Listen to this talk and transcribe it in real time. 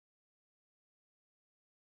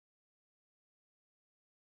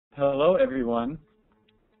Hello, everyone,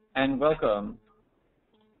 and welcome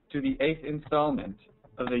to the 8th installment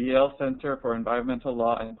of the Yale Center for Environmental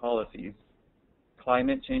Law and Policy's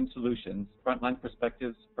Climate Change Solutions, Frontline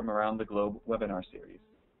Perspectives from Around the Globe webinar series.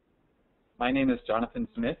 My name is Jonathan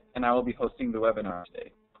Smith, and I will be hosting the webinar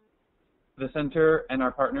today. The Center and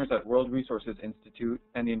our partners at World Resources Institute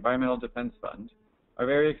and the Environmental Defense Fund are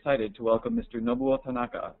very excited to welcome Mr. Nobuo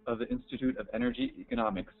Tanaka of the Institute of Energy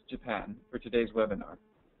Economics, Japan, for today's webinar.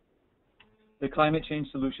 The Climate Change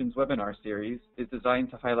Solutions webinar series is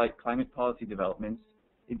designed to highlight climate policy developments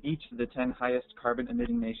in each of the 10 highest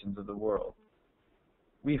carbon-emitting nations of the world.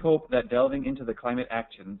 We hope that delving into the climate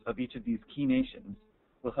actions of each of these key nations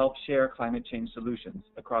will help share climate change solutions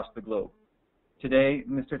across the globe. Today,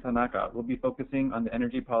 Mr. Tanaka will be focusing on the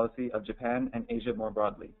energy policy of Japan and Asia more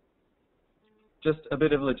broadly. Just a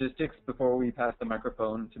bit of logistics before we pass the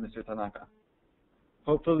microphone to Mr. Tanaka.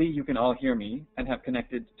 Hopefully you can all hear me and have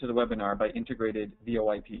connected to the webinar by integrated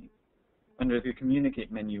VoIP under the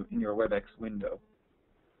Communicate menu in your WebEx window.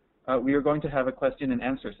 We are going to have a question and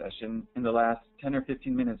answer session in the last 10 or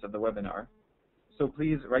 15 minutes of the webinar, so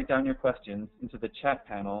please write down your questions into the chat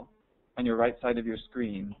panel on your right side of your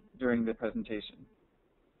screen during the presentation.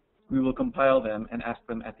 We will compile them and ask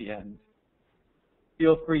them at the end.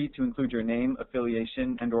 Feel free to include your name,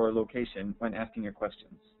 affiliation, and/or location when asking your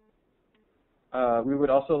questions. We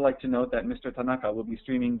would also like to note that Mr. Tanaka will be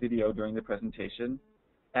streaming video during the presentation,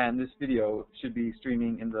 and this video should be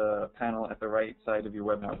streaming in the panel at the right side of your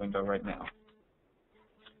webinar window right now.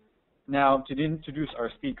 Now, to introduce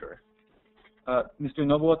our speaker, Mr.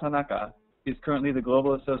 Nobuo Tanaka is currently the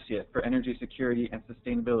Global Associate for Energy Security and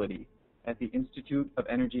Sustainability at the Institute of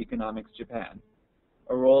Energy Economics, Japan,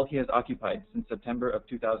 a role he has occupied since September of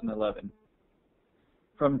 2011.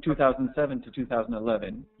 From 2007 to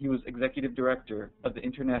 2011, he was Executive Director of the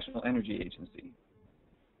International Energy Agency.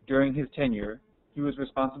 During his tenure, he was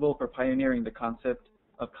responsible for pioneering the concept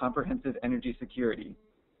of comprehensive energy security,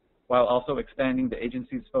 while also expanding the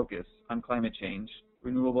agency's focus on climate change,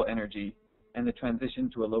 renewable energy, and the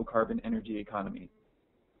transition to a low-carbon energy economy.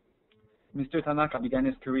 Mr. Tanaka began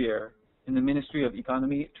his career in the Ministry of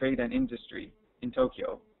Economy, Trade and Industry in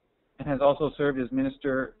Tokyo, and has also served as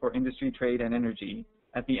Minister for Industry, Trade and Energy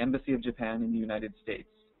at the Embassy of Japan in the United States,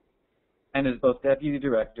 and is both Deputy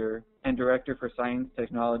Director and Director for Science,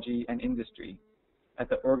 Technology, and Industry at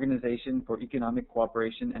the Organization for Economic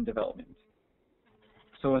Cooperation and Development.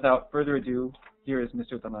 So without further ado, here is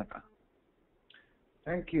Mr. Tanaka.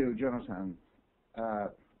 Thank you, Jonathan.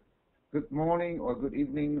 Good morning or good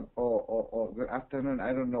evening or good afternoon.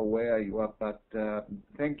 I don't know where you are, but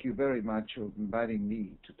thank you very much for inviting me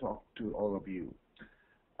to talk to all of you.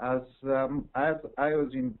 As I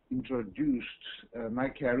was introduced, my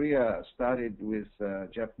career started with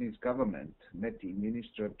Japanese government, METI,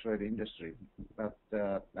 Ministry of Trade Industry, but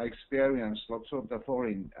I experienced lots of the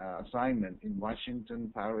foreign assignment in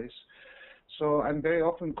Washington, Paris, so I'm very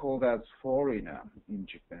often called as foreigner in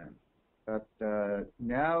Japan. But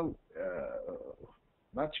now,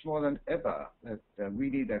 much more than ever, that we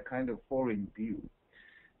need a kind of foreign view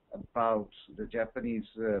about the Japanese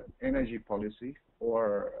energy policy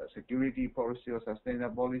or security policy or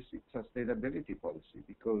sustainability policy,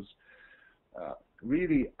 because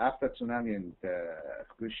really after tsunami and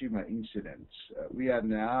Fukushima incidents, we are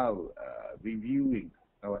now reviewing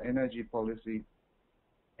our energy policy,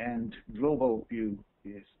 and global view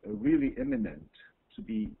is really imminent to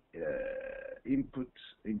be input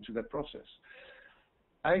into the process.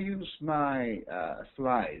 I use my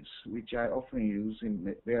slides, which I often use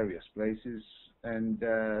in various places, and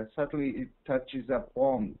certainly it touches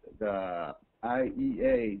upon the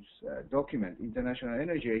IEA's document, International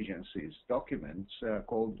Energy Agency's documents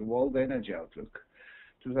called the World Energy Outlook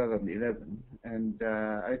 2011, and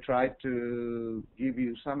I tried to give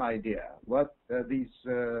you some idea what these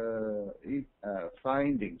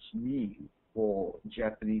findings mean for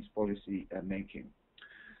Japanese policy making.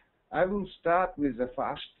 I will start with the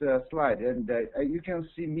first slide, and you can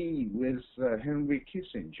see me with Henry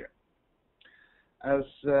Kissinger. As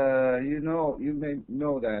you may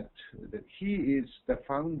know that he is the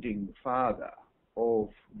founding father of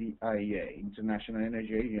the IEA, International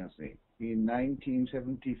Energy Agency. In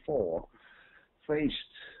 1974, faced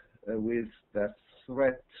with the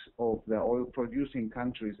threat of the oil-producing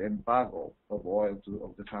countries' embargo of oil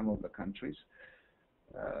of some of the countries,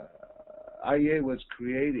 IEA was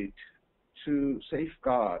created to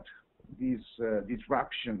safeguard this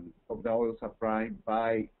disruption of the oil supply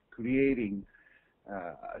by creating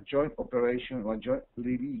a joint operation or joint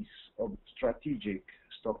release of strategic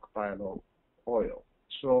stockpile of oil.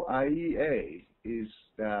 So IEA is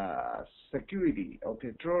the security or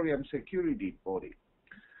petroleum security body.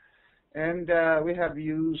 And we have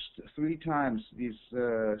used 3 times this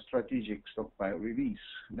strategic stockpile release.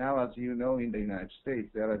 Now, as you know, in the United States,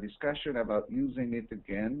 there are discussions about using it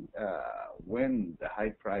again when the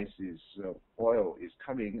high prices of oil is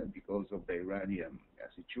coming because of the Iranian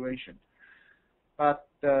situation. But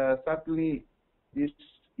certainly, this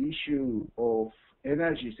issue of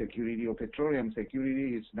energy security or petroleum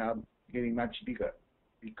security is now getting much bigger,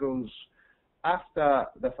 because after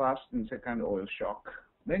the first and second oil shock,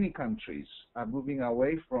 many countries are moving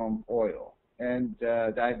away from oil and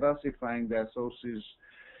diversifying their sources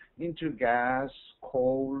into gas,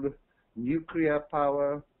 coal, nuclear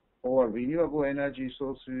power, or renewable energy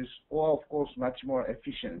sources, or of course much more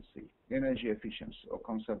efficiency, energy efficiency or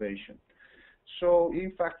conservation. So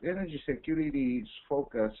in fact, energy security's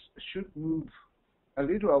focus should move a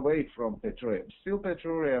little away from petroleum. Still,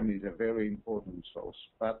 petroleum is a very important source,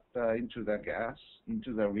 but into the gas,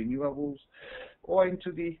 into the renewables, or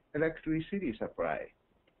into the electricity supply,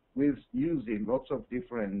 with using lots of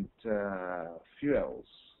different fuels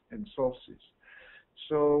and sources.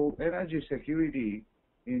 So energy security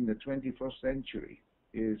in the 21st century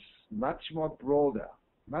is much more broader,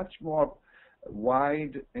 much more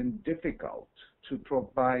wide and difficult to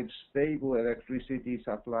provide stable electricity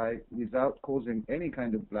supply without causing any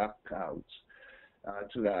kind of blackouts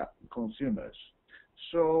to the consumers.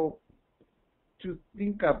 So to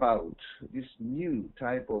think about this new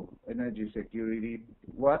type of energy security,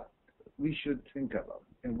 what we should think about,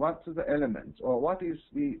 and what are the elements, or what is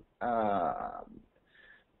the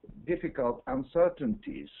difficult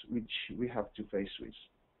uncertainties which we have to face with.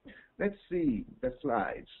 Let's see the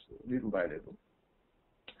slides little by little.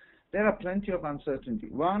 There are plenty of uncertainty.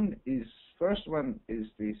 First one is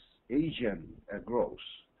this Asian growth,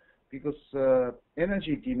 because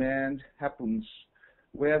energy demand happens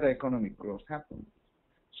where the economic growth happens.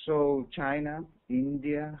 So China,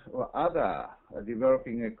 India, or other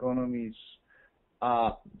developing economies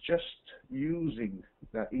are just using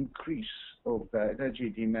the increase of the energy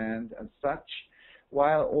demand as such,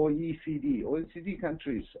 while OECD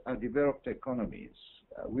countries are developed economies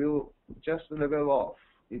will just level off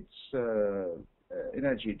its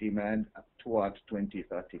energy demand towards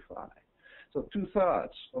 2035. So 2/3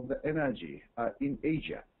 of the energy are in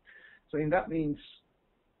Asia. So that means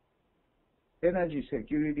energy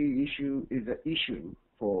security issue is an issue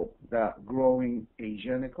for the growing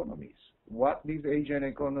Asian economies. What these Asian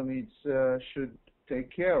economies should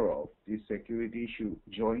take care of this security issue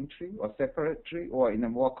jointly or separately, or in a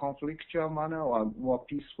more conflictual manner or a more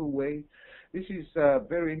peaceful way. This is a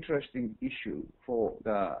very interesting issue for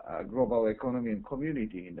the global economy and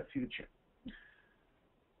community in the future.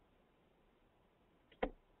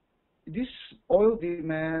 This oil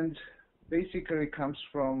demand basically comes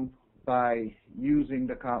from by using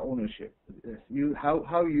the car ownership,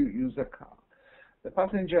 how you use a car. The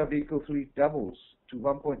passenger vehicle fleet doubles to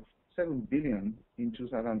 1.7 billion in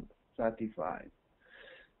 2035.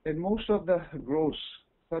 And most of the growth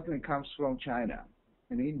certainly comes from China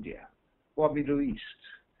and India or Middle East,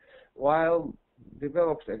 while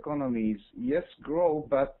developed economies, yes, grow,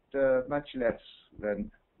 but much less than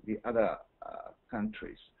the other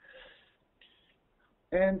countries.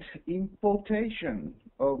 And importation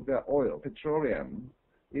of the oil, petroleum,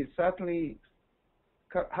 is certainly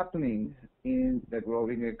happening in the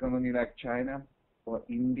growing economy like China or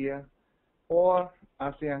India or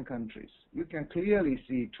ASEAN countries. You can clearly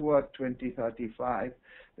see toward 2035,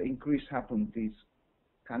 the increase happens in these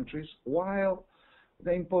countries, while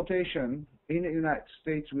the importation in the United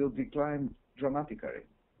States will decline dramatically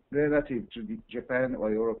relative to Japan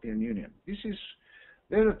or European Union.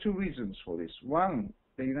 There are 2 reasons for this. One,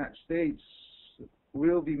 the United States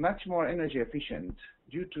will be much more energy efficient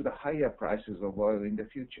due to the higher prices of oil in the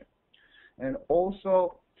future. And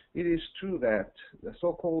also, it is true that the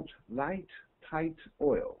so-called light, tight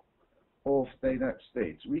oil of the United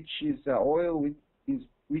States, which is oil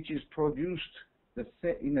which is produced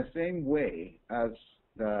in the same way as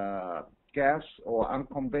the gas or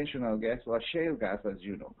unconventional gas or shale gas, as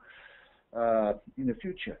you know, in the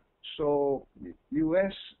future. So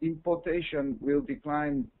U.S. importation will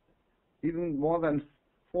decline even more than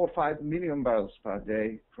 4 or 5 million barrels per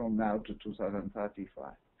day from now to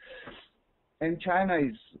 2035. And China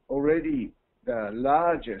is already the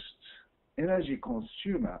largest energy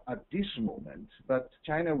consumer at this moment, but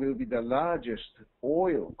China will be the largest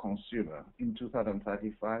oil consumer in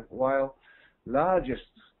 2035, while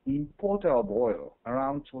largest importer of oil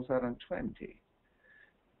around 2020.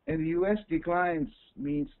 And the U.S. declines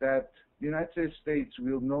means that the United States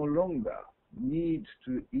will no longer need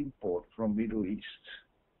to import from Middle East.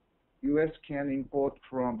 U.S. can import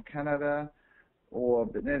from Canada or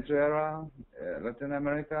Venezuela, Latin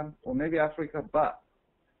America, or maybe Africa, but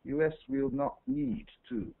U.S. will not need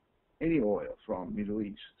any oil from Middle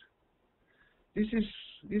East.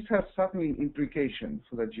 This has certainly implications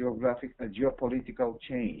for the geopolitical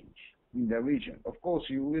change in the region. Of course,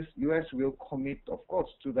 U.S. will commit, of course,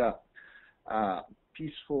 to the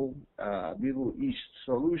peaceful Middle East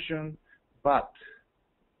solution, but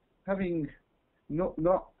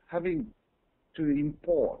not having to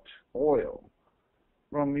import oil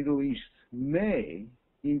from Middle East may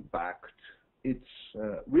impact its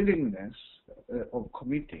willingness of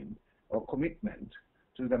commitment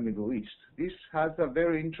to the Middle East. This has a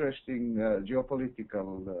very interesting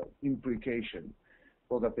geopolitical implication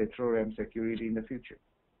for the petroleum security in the future.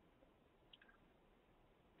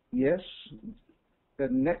 Yes, the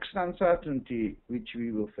next uncertainty which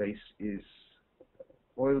we will face is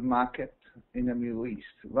oil market in the Middle East.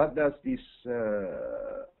 What does this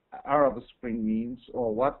Arab Spring means,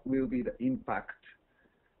 or what will be the impact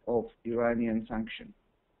of Iranian sanction?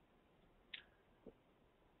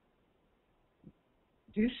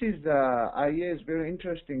 This is the IEA's very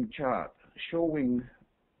interesting chart showing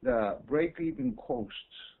the break-even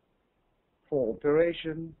costs for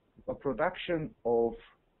operation or production of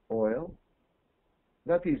oil.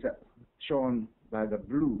 That is shown by the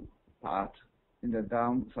blue part in the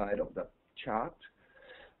downside of the chart.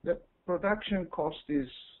 The production cost is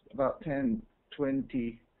about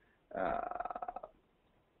 $10–20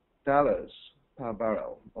 per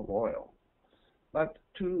barrel of oil. But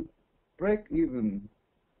to break even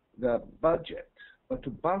the budget, or to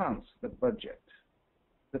balance the budget,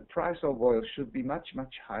 the price of oil should be much,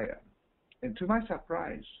 much higher. And to my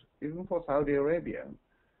surprise, even for Saudi Arabia,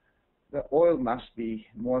 the oil must be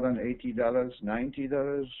more than $80,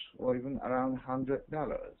 $90, or even around $100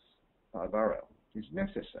 per barrel is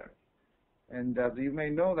necessary. And you may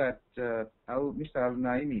know that Mr.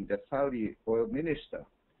 Al-Naimi, the Saudi oil minister,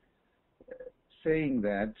 saying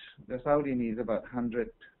that the Saudi needs about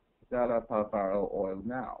 $100 per barrel oil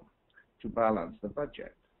now to balance the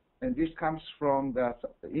budget. And this comes from the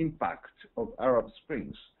impact of Arab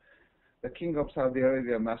Springs. The King of Saudi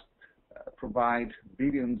Arabia must provide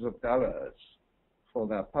billions of dollars for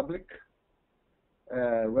the public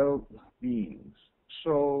well-being.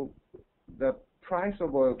 So the price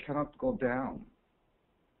of oil cannot go down.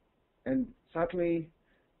 And certainly,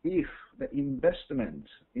 if the investment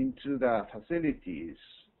into the facilities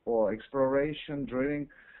or exploration, drilling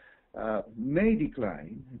may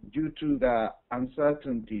decline due to the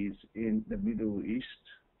uncertainties in the Middle East,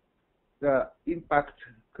 the impact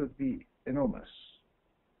could be enormous.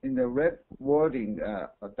 In the red wording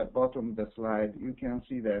at the bottom of the slide, you can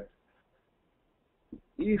see that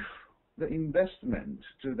if the investment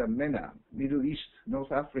to the MENA, Middle East,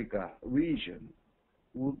 North Africa region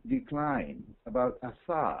would decline about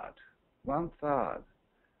one-third,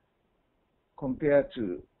 compared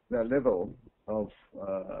to the level of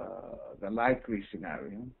the likely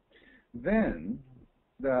scenario, then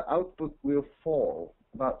the output will fall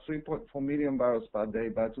about 3.4 million barrels per day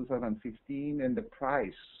by 2015, and the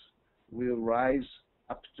price will rise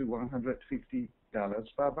up to $150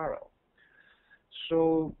 per barrel.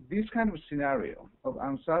 So this kind of scenario of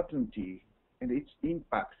uncertainty and its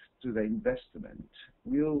impact to the investment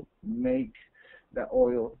will make the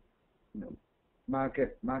oil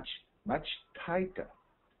market much tighter.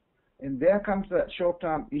 And there comes the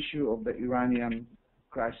short-term issue of the Iranian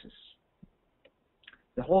crisis.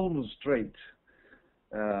 The Hormuz Strait,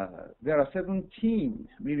 there are 17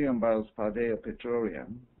 million barrels per day of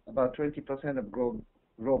petroleum. About 20% of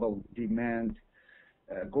global demand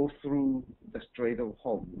goes through the Strait of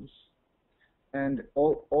Hormuz, and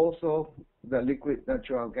also the liquid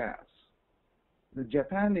natural gas.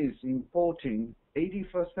 Japan is importing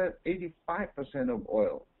 85% of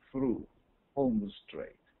oil through Hormuz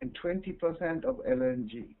Strait and 20% of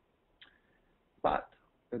LNG. But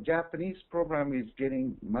the Japanese program is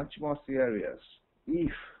getting much more serious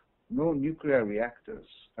if no nuclear reactors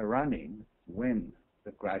are running when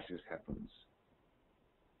the crisis happens.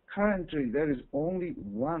 Currently, there is only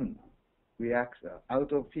one reactor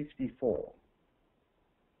out of 54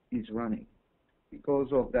 is running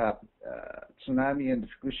because of the tsunami and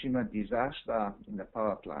Fukushima disaster in the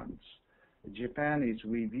power plants. Japan is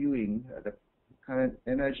reviewing the current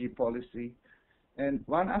energy policy, and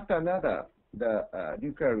one after another, the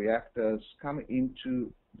nuclear reactors come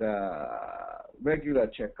into the regular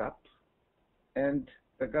checkup, and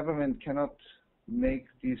the government cannot make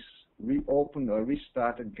this reopen or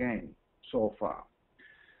restart again so far.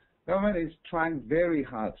 government is trying very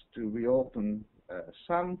hard to reopen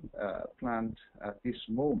some plant at this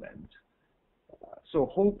moment. So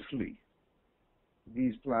hopefully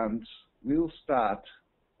these plants will start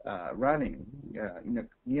running in the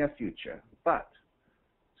near future. But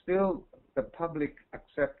still, the public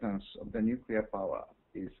acceptance of the nuclear power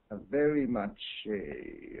is very much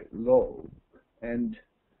low, and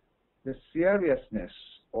the seriousness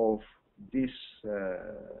of this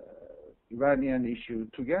Iranian issue,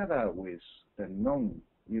 together with the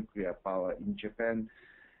non-nuclear power in Japan,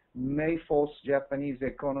 may force Japanese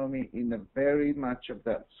economy in a very much of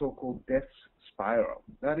the so-called death spiral.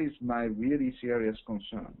 That is my really serious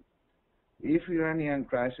concern. If Iranian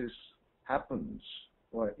crisis happens,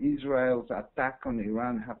 or Israel's attack on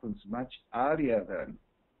Iran happens much earlier than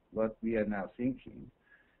what we are now thinking,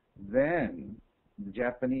 then the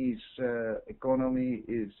Japanese economy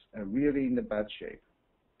is really in a bad shape.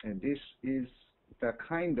 And this is the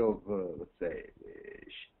kind of, let's say,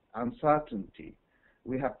 uncertainty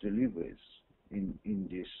we have to live with in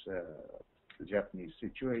this Japanese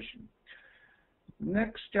situation.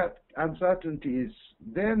 Next uncertainty is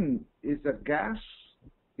then is the gas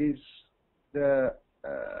is the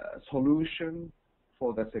solution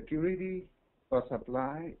for the security or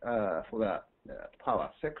supply for the power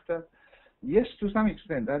sector. Yes, to some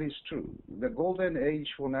extent that is true. The golden age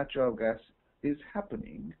for natural gas is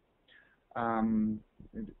happening.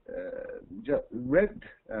 Red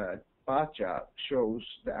bar chart shows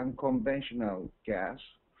the unconventional gas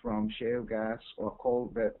from shale gas or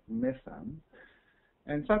coal-bed methane.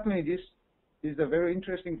 And certainly this is a very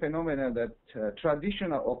interesting phenomenon that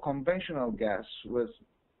traditional or conventional gas was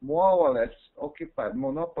more or less occupied,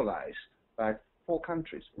 monopolized by 4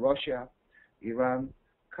 countries: Russia, Iran,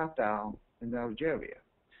 Qatar, and Algeria.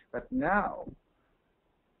 But now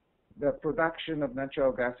the production of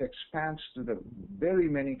natural gas expands to the very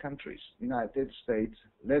many countries. United States,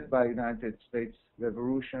 led by United States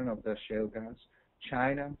revolution of the shale gas,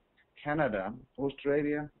 China, Canada,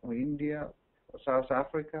 Australia, or India, or South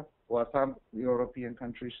Africa, or some European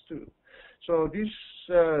countries too. So this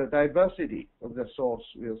diversity of the source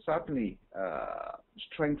will certainly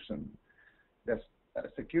strengthen the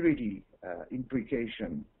security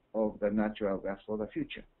implication of the natural gas for the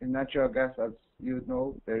future. In natural gas, as you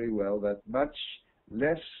know very well, that much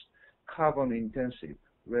less carbon intensive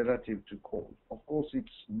relative to coal. Of course, it's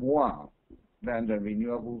more than the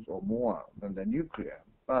renewables or more than the nuclear,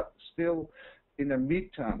 but still in the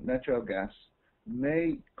midterm, natural gas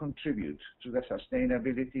may contribute to the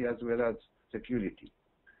sustainability as well as security.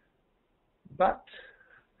 But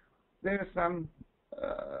there are some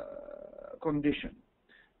condition,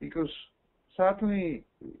 because certainly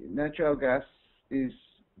natural gas is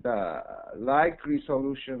the likely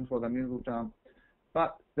solution for the middle term,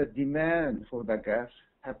 but the demand for the gas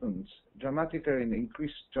happens dramatically and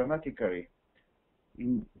increased dramatically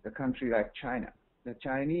in the country like China. The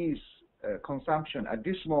Chinese consumption at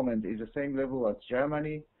this moment is the same level as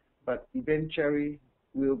Germany, but eventually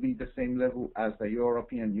will be the same level as the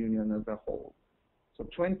European Union as a whole. So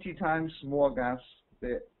 20 times more gas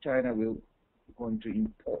that China will going to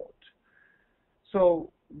import.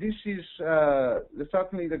 So this is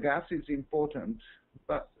certainly the gas is important,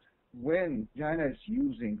 but when China is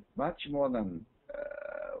using much more than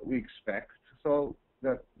we expect, so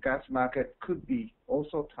the gas market could be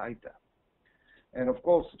also tighter. And of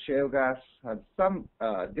course, shale gas has some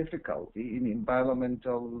difficulty in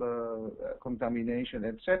environmental contamination,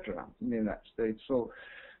 etc. in the United States. So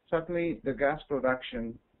certainly the gas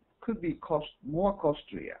production could be more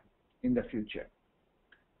costlier in the future.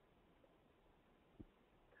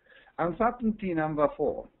 Uncertainty number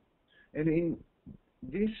 4. And in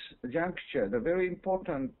this juncture, the very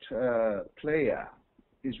important player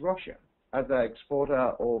is Russia as an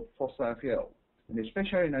exporter of fossil fuel, and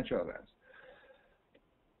especially natural gas.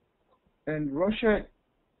 And Russia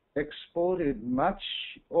exported most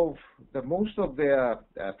of their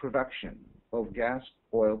production of gas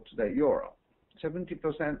oil to Europe.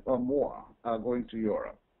 70% or more are going to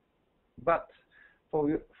Europe. But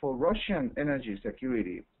for Russian energy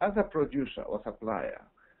security, as a producer or supplier,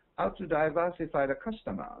 how to diversify the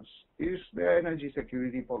customers is their energy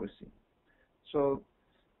security policy. So,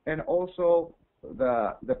 and also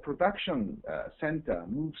the production center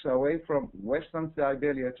moves away from Western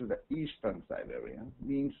Siberia to the Eastern Siberia,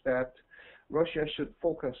 means that Russia should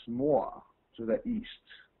focus more to the east.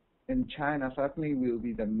 And China certainly will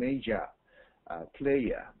be the major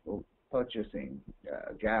player of purchasing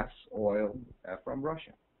gas, oil from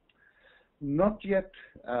Russia. not yet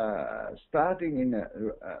starting in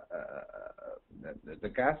the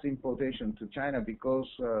gas importation to China because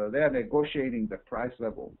they are negotiating the price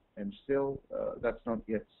level, and still that's not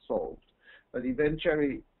yet solved. But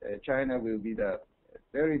eventually, China will be the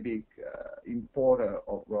very big importer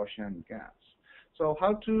of Russian gas. So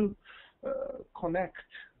how to connect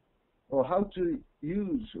or how to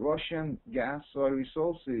use Russian gas or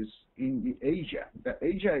resources in Asia? The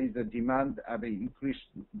Asia is the increased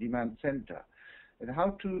demand center, and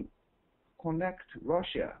how to connect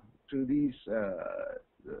Russia to these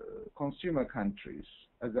consumer countries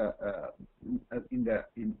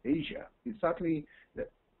in Asia is certainly the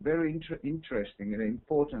very interesting and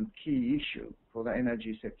important key issue for the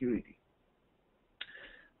energy security.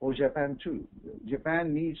 For Japan too.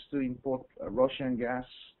 Japan needs to import Russian gas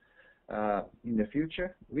in the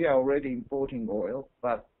future. We are already importing oil,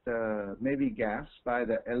 but maybe gas by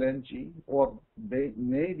the LNG, or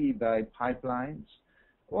maybe by pipelines,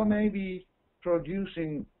 or maybe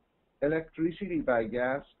producing electricity by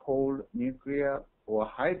gas, coal, nuclear, or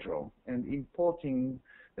hydro, and importing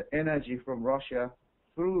the energy from Russia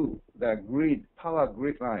through the power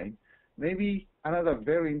grid line, maybe another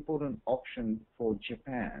very important option for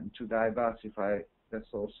Japan to diversify the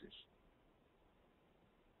sources.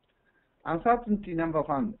 Uncertainty number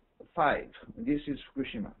 5, this is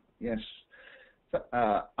Fukushima. Yes,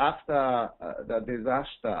 after the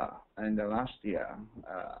disaster in the last year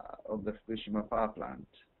of the Fukushima power plant,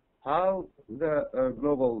 how the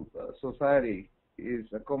global society is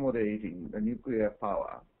accommodating the nuclear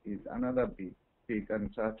power is another big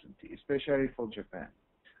uncertainty, especially for Japan.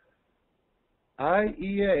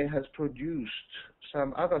 IEA has produced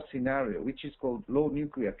some other scenario, which is called low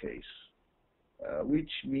nuclear case,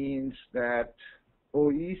 which means that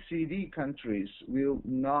OECD countries will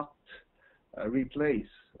not replace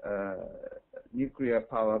nuclear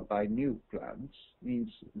power by new plants, means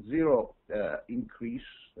zero increase,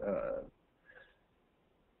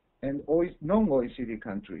 and non-OECD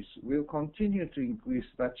countries will continue to increase,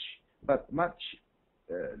 but much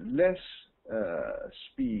less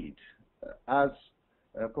speed as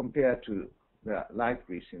compared to the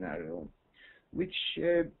likely scenario, which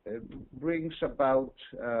brings about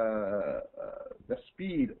the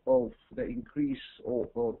speed of the increase or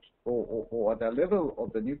the level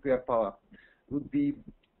of the nuclear power would be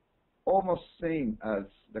almost same as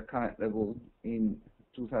the current level in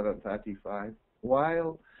 2035,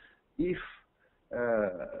 while if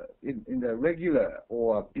in the regular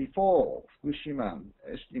or before Fukushima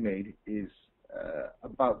estimate is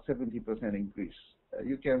about 70% increase.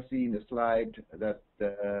 You can see in the slide that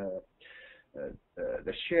the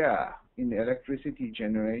share in electricity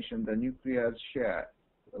generation, the nuclear share,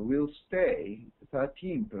 will stay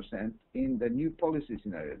 13% in the new policy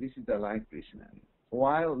scenario. This is the likely scenario.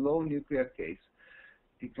 While low nuclear case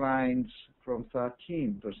declines from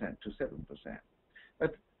 13% to 7%.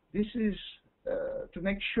 But this is to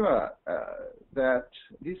make sure that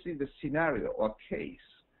this is the scenario or case,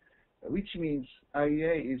 which means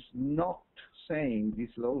IEA is not saying this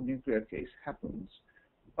low nuclear case happens,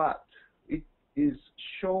 but it is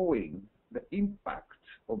showing the impact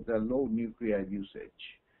of the low nuclear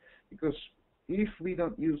usage. Because if we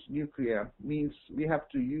don't use nuclear, means we have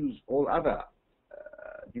to use all other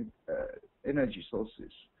energy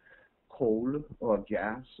sources, coal or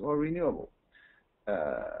gas or renewable.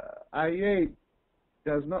 IEA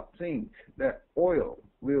does not think that oil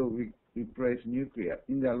will replace nuclear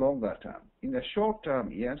in the longer term. In the short term,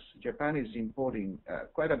 yes, Japan is importing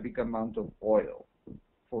quite a big amount of oil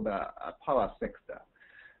for the power sector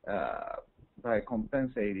by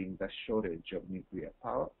compensating the shortage of nuclear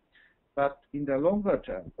power. But in the longer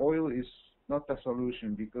term, oil is not a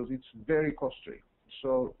solution because it's very costly.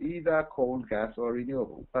 So either coal, gas, or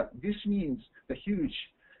renewable. But this means the huge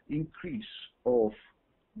increase of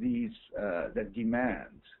these the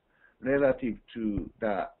demand relative to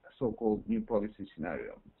the so-called new policy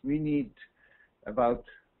scenario. We need about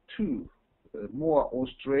 2 more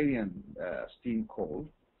Australian steam coal.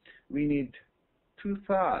 We need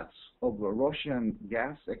 2/3 of the Russian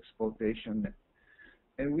gas exportation,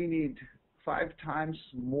 and we need 5 times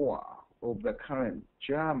more of the current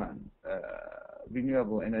German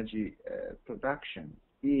renewable energy production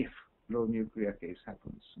if low nuclear case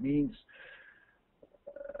happens. Means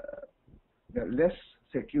the less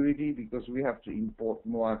security because we have to import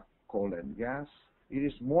more coal and gas. It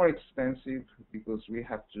is more expensive because we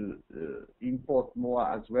have to import more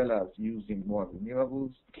as well as using more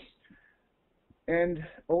renewables. And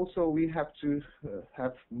also we have to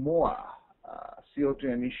have more CO2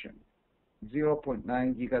 emission 0.9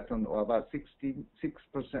 gigaton, or about 66%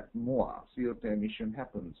 more CO2 emission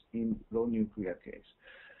happens in low nuclear case.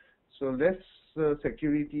 So less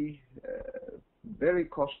security, very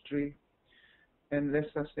costly, and less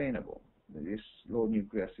sustainable, this low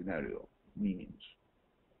nuclear scenario means.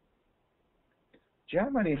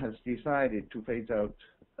 Germany has decided to phase out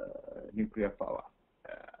nuclear power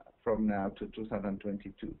from now to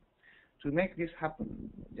 2022. To make this happen,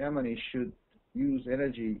 Germany should use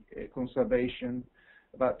energy conservation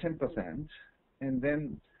about 10%, and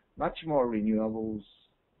then much more renewables,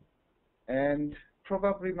 and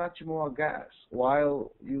probably much more gas,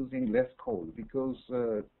 while using less coal, because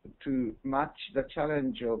to match the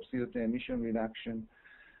challenge of CO2 emission reduction,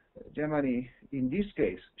 Germany, in this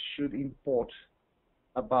case, should import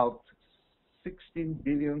about 16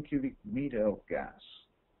 billion cubic meter of gas.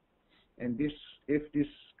 And this, if this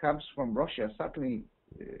comes from Russia, certainly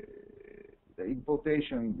the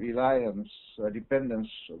importation reliance, dependence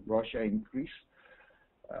of Russia increase,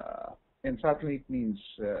 and certainly it means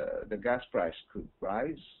the gas price could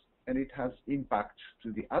rise, and it has impact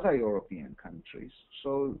to the other European countries.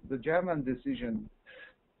 So the German decision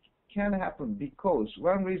can happen because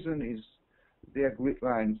one reason is their grid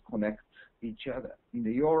lines connect each other. In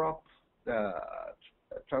Europe, the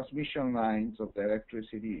transmission lines of the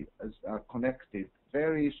electricity are connected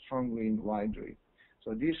very strongly and widely.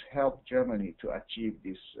 So this helped Germany to achieve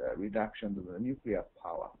this reduction of the nuclear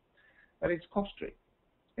power. But it's costly,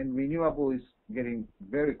 and renewable is getting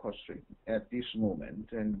very costly at this moment.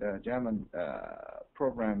 And the German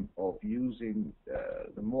program of using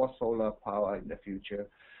the more solar power in the future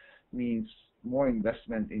means more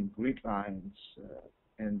investment in grid lines,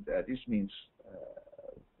 and this means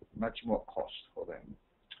much more cost for them.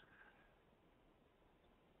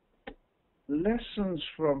 Lessons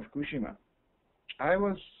from Fukushima. I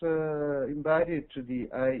was invited to the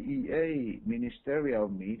IEA ministerial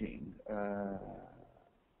meeting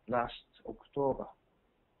last October.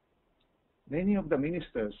 Many of the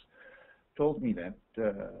ministers told me that,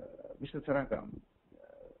 Mr. Tanaka,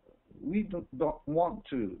 we don't want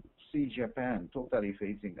to see Japan totally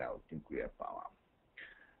phasing out nuclear power.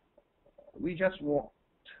 We just want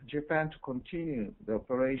Japan to continue the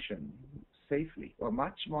operation safely, or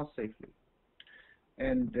much more safely.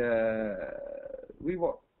 And we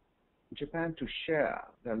want Japan to share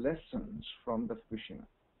the lessons from the Fukushima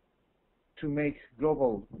to make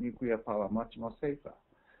global nuclear power much more safer.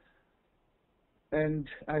 And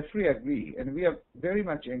I fully agree, and we are very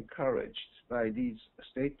much encouraged by these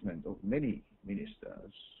statements of many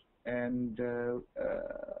ministers, and the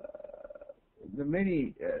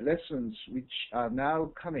many lessons which are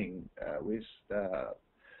now coming with the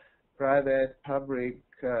private, public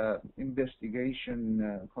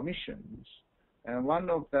investigation commissions. And one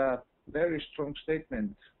of the very strong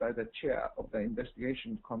statements by the chair of the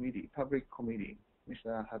investigation committee, public committee,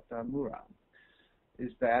 Mr. Hatamura,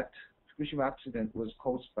 is that Fukushima accident was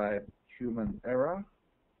caused by human error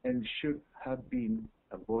and should have been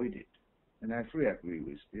avoided. And I fully agree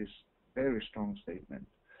with this very strong statement.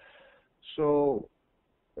 So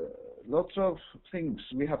lots of things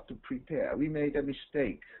we have to prepare. We made a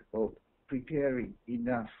mistake of preparing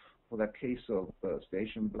enough for the case of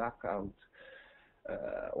station blackout,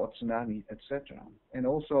 or tsunami, etc. And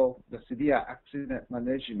also the severe accident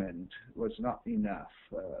management was not enough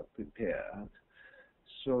prepared.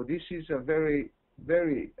 So this is a very,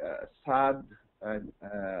 very sad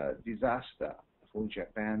disaster for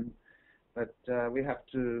Japan. But we have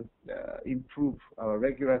to improve our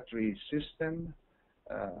regulatory system,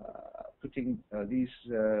 putting these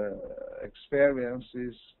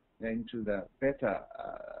experiences into the better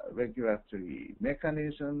regulatory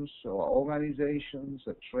mechanisms or organizations,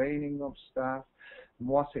 the training of staff,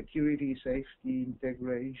 more security, safety,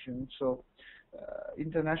 integration. So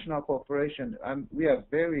international cooperation, we are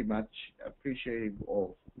very much appreciative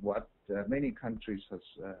of what many countries has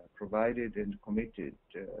provided and committed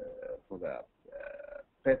for the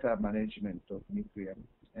better management of nuclear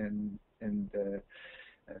and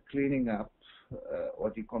cleaning up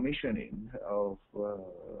or decommissioning of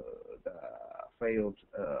the failed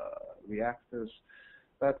reactors.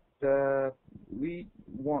 But we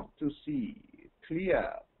want to see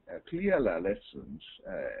clearer lessons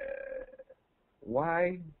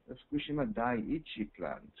why the Fukushima Daiichi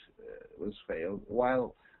plant was failed,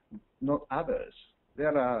 while not others.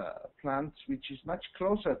 There are plants which is much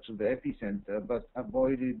closer to the epicenter, but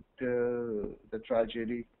avoided the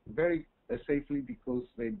tragedy very safely because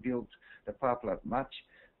they built the power plant much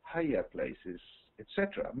higher places,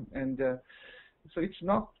 etc. And so it's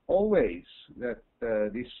not always that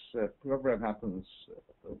this program happens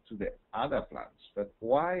to the other plants, but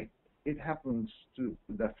why it happens to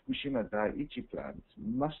the Fukushima Daiichi plant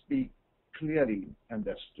must be clearly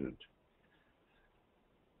understood.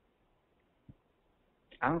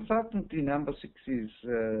 Uncertainty number 6 is,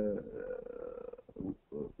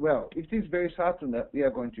 well, it is very certain that we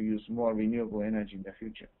are going to use more renewable energy in the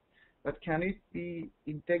future. But can it be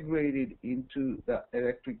integrated into the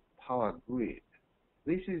electric power grid?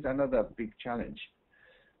 This is another big challenge,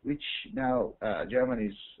 which now Germany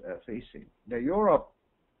is facing. Europe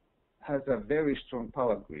has a very strong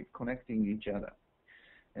power grid connecting each other.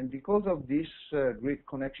 And because of this grid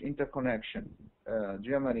interconnection,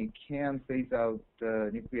 Germany can phase out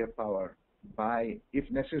nuclear power by, if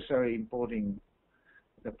necessary, importing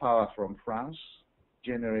the power from France,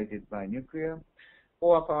 generated by nuclear,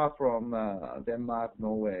 or power from Denmark,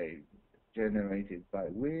 Norway, generated by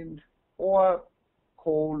wind, or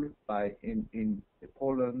coal in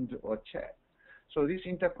Poland or Czech. So this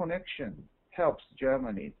interconnection helps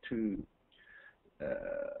Germany to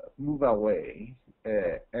move away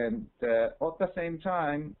and at the same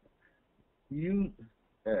time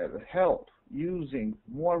help using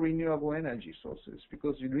more renewable energy sources,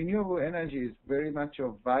 because renewable energy is very much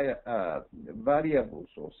of variable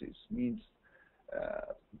sources, means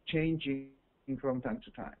changing from time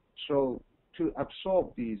to time. So to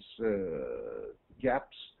absorb these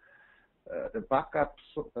gaps, the backup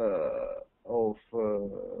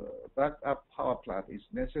power plant is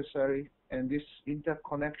necessary, and this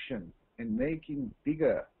interconnection and making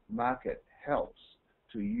bigger market helps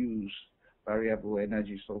to use variable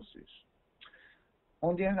energy sources.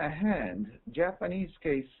 On the other hand, Japanese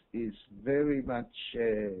case is very much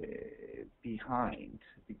behind,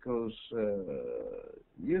 because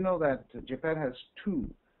you know that Japan has two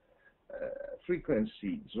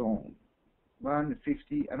frequency zones, one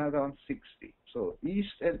 50, another one 60. So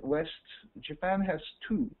east and west, Japan has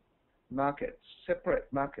two markets, separate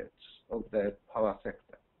markets of the power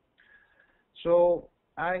sector. So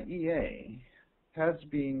IEA has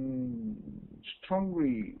been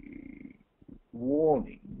strongly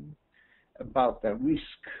warning about the risk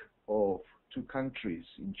of two countries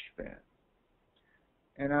in Japan.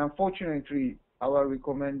 And unfortunately, our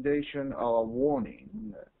recommendation, our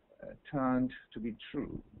warning, turned to be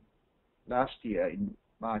true last year in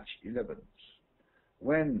March 11th,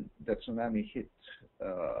 when the tsunami hit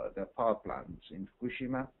the power plants in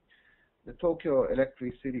Fukushima. The Tokyo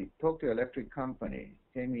Electric Company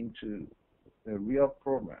came into the real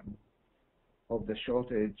problem of the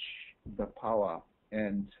shortage of the power,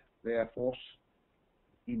 and they are forced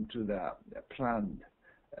into the planned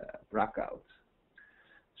blackout.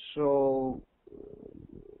 So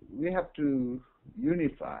we have to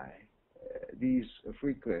unify these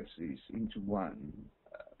frequencies into one.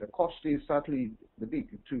 The cost is certainly the big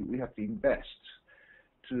too. We have to invest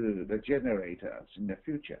to the generators in the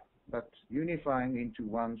future. But unifying into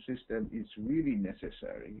one system is really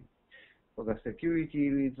necessary for the security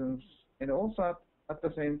reasons, and also at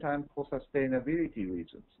the same time for sustainability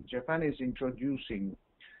reasons. Japan is introducing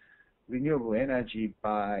renewable energy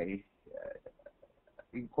by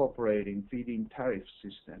incorporating feed-in tariff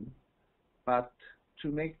system, but to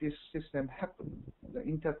make this system happen, the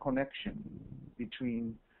interconnection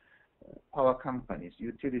between power companies,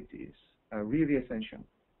 utilities, are really essential.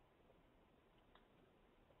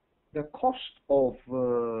 The cost of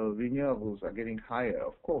renewables are getting higher.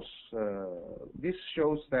 Of course, this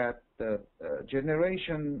shows that the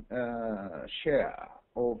generation share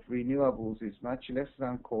of renewables is much less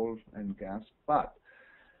than coal and gas, but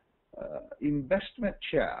investment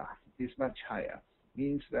share is much higher.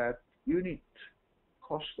 Means that unit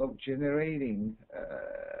cost of generating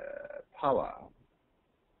power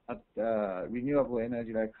at renewable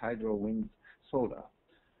energy like hydro, wind, solar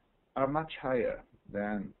are much higher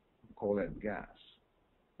than coal and gas.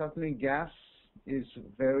 Certainly gas is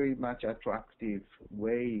very much attractive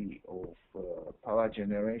way of power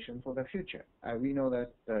generation for the future. We know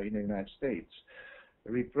that in the United States,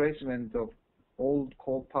 the replacement of old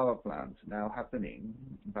coal power plants now happening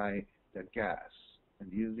by the gas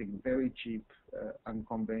and using very cheap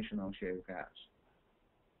unconventional shale gas.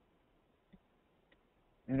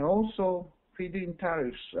 And also feed-in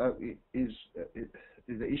tariffs is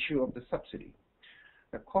the issue of the subsidy.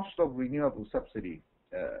 The cost of renewable subsidy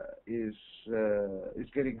is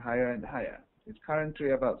getting higher and higher. It's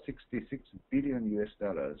currently about $66 billion US.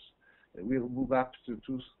 It will move up to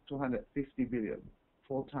 250 billion,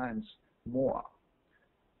 4 times more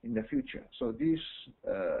in the future. So this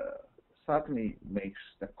certainly makes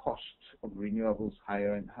the cost of renewables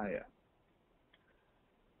higher and higher.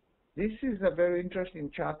 This is a very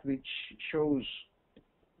interesting chart which shows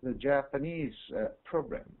the Japanese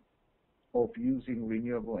problem. of using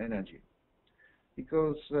renewable energy,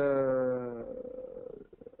 because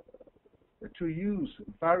to use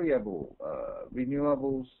variable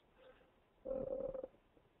renewables,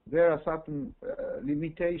 there are certain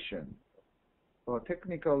limitations or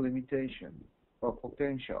technical limitations or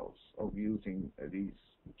potentials of using these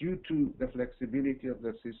due to the flexibility of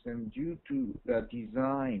the system, due to the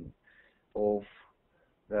design of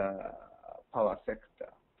the power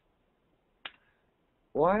sector.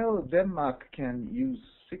 While Denmark can use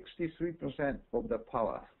 63% of the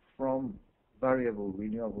power from variable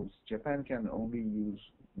renewables, Japan can only use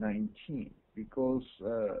 19 because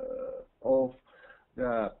of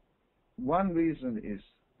the one reason is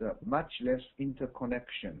the much less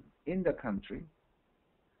interconnection in the country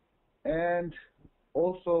and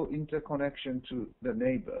also interconnection to the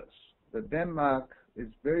neighbors. The Denmark is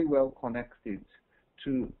very well connected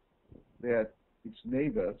to its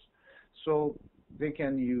neighbors, so they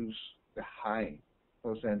can use the high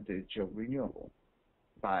percentage of renewable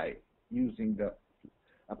by using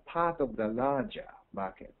a part of the larger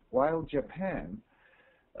market. While Japan,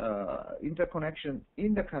 interconnection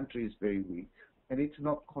in the country is very weak, and it's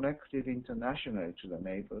not connected internationally to the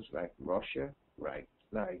neighbors like Russia,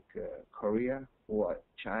 like Korea or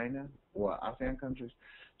China or ASEAN countries.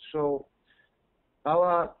 So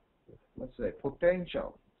our, let's say,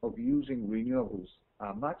 potential of using renewables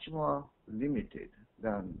are much more limited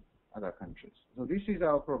than other countries. So this is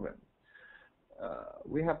our problem.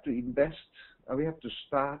 We have to invest, we have to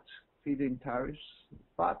start feed-in tariffs,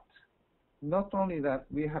 but not only that,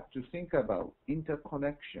 we have to think about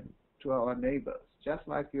interconnection to our neighbors, just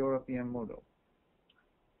like European model.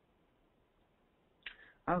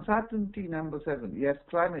 Uncertainty number 7, yes,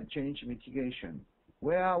 climate change mitigation.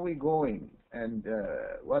 Where are we going, and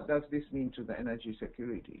what does this mean to the energy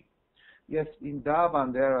security? Yes, in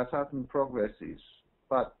Durban there are certain progresses,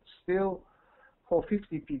 but still for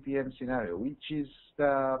 50 ppm scenario, which is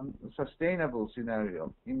the sustainable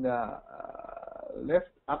scenario. In the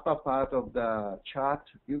left upper part of the chart,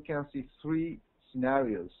 you can see 3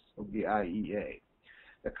 scenarios of the IEA.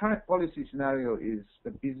 The current policy scenario is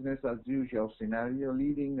the business as usual scenario,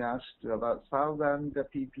 leading us to about 1,000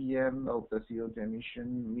 ppm of the CO2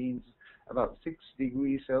 emission, means about 6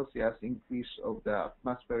 degrees Celsius increase of the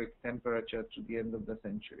atmospheric temperature to the end of the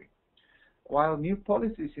century. While new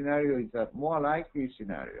policy scenario is a more likely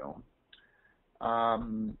scenario,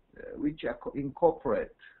 which incorporate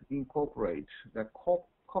the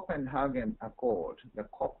Copenhagen Accord, the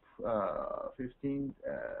COP15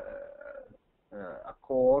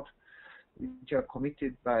 Accord, which are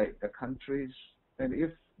committed by the countries, and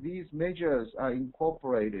if these measures are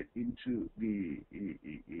incorporated into the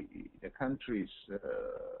country's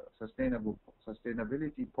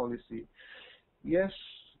sustainability policy, yes,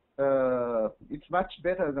 it's much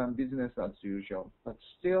better than business as usual, but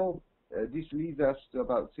still this leads us to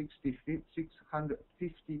about 650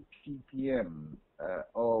 ppm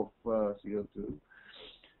of CO2,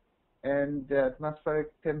 and the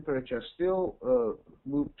atmospheric temperature still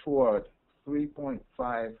move toward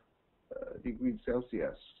 3.5 degrees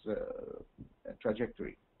Celsius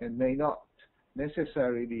trajectory, and may not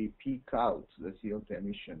necessarily peak out the CO2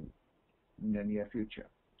 emission in the near future.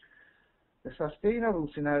 The sustainable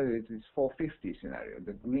scenario is this 450 scenario,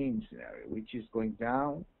 the green scenario, which is going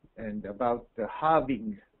down and about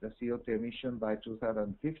halving the CO2 emission by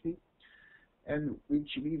 2050, and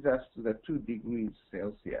which leads us to the 2 degrees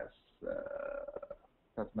Celsius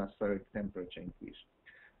atmospheric temperature increase.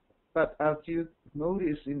 But as you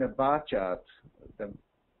notice in the bar chart, the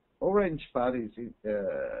orange part is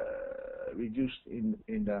reduced in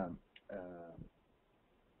the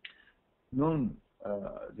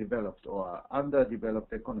non-developed or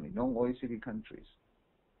underdeveloped economy, non-OECD countries.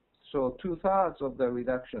 So 2/3 of the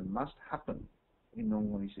reduction must happen in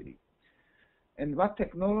non-OECD. And what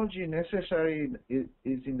technology necessary is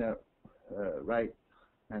in the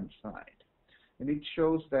right-hand side. And it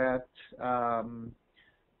shows that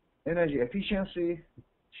energy efficiency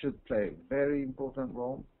should play a very important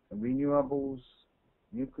role. Renewables,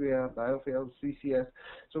 nuclear, biofuels, CCS.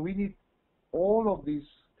 So we need all of these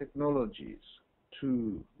technologies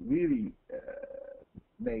to really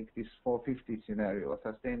make this 450 scenario, a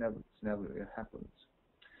sustainable scenario, happens.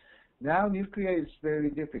 Now nuclear is very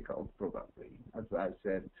difficult, probably, as I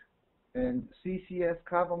said. And CCS,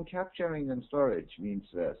 carbon capturing and storage, means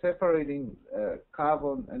separating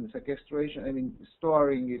carbon and sequestration, I mean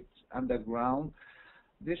storing it underground.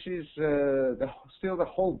 This is still the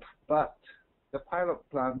hope, but the pilot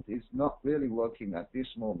plant is not really working at this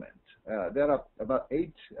moment. There are about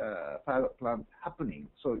 8 pilot plants happening,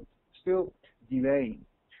 so it's still delaying.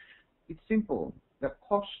 It's simple. the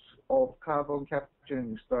cost of carbon capture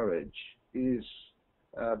and storage is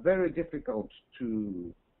very difficult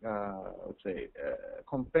to, let's say,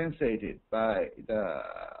 compensated by the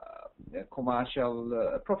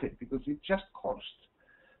commercial profit, because it just costs.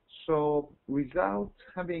 So without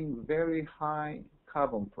having very high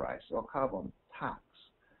carbon price or carbon tax,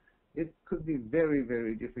 it could be very,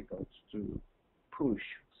 very difficult to push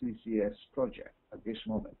CCS project at this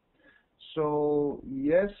moment. So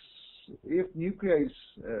yes, if nuclear is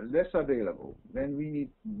less available, then we need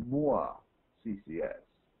more CCS.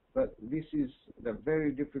 But this is a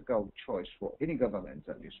very difficult choice for any government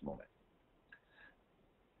at this moment.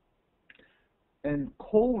 And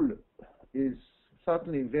coal is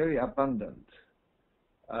certainly very abundant.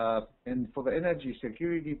 And for the energy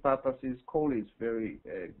security purposes, coal is very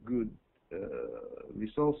good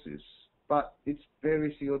resources, but it's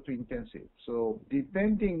very CO2 intensive. So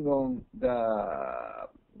depending on the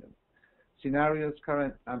scenarios,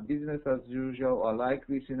 current business as usual or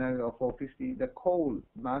likely scenario of 450, the coal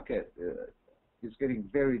market is getting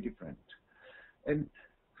very different. And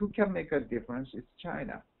who can make a difference? It's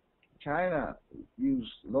China. China used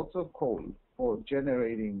lots of coal for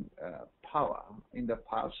generating power in the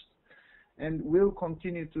past and will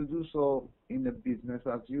continue to do so in the business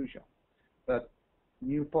as usual. But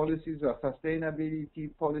new policies or sustainability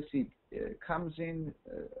policy comes in,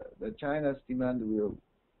 the China's demand will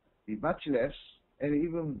be much less and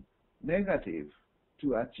even negative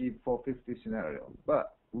to achieve 450 scenario.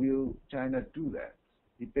 But will China do that?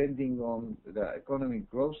 Depending on the economic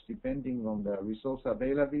growth, depending on the resource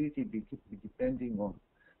availability, depending on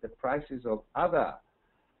the prices of other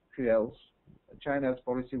fuels, China's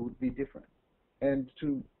policy would be different. And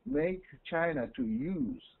to make China to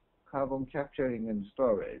use carbon capturing and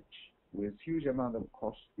storage with huge amount of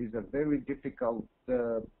cost is a very difficult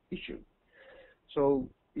issue. So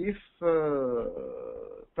if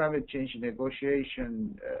climate change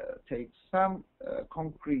negotiation takes some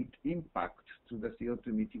concrete impact to the CO2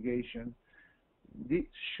 mitigation, this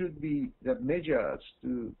should be the measures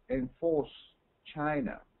to enforce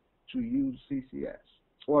China to use CCS,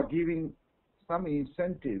 or giving some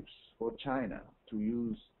incentives for China to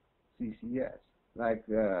use CCS, like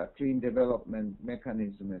clean development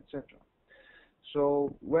mechanism, etc.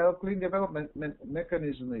 So, well, clean development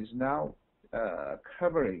mechanism is now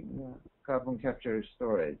covering carbon capture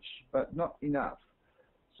storage, but not enough.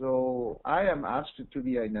 So I am asked to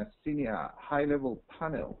be in a senior high-level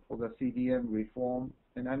panel for the CDM reform,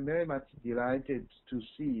 and I'm very much delighted to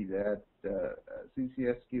see that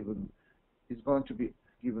CCS is going to be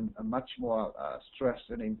given a much more stress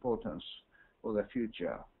and importance for the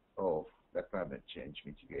future of the climate change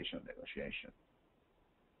mitigation negotiation.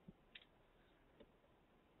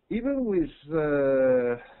 Even with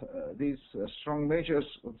these strong measures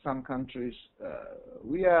of some countries,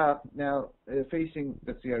 we are now facing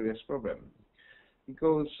the serious problem,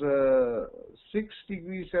 because 6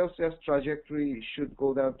 degrees Celsius trajectory should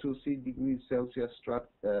go down to 3 degrees Celsius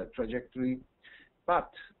trajectory,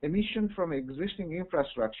 but emission from existing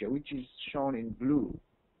infrastructure, which is shown in blue,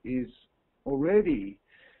 is already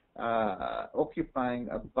occupying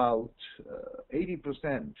about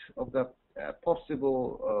 80% of the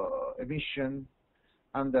possible emission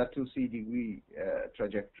under 2C degree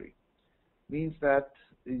trajectory. Means that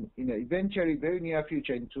in eventually very near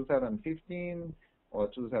future, in 2015 or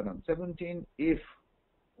 2017, if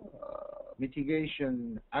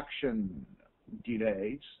mitigation action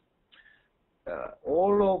delays,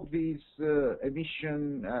 all of these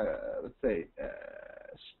emission, let's say,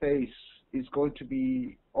 space is going to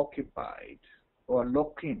be occupied or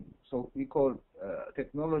lock-in. So we call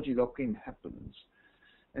technology lock-in happens.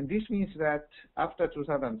 And this means that after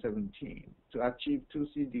 2017, to achieve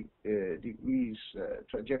 2C degrees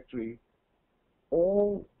trajectory,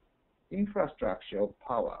 all infrastructure of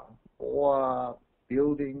power, or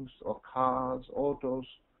buildings, or cars, autos,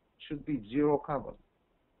 should be zero carbon.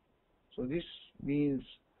 So this means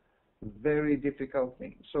very difficult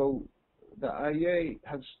thing. So the IEA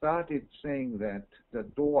has started saying that the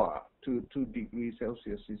door to 2 degrees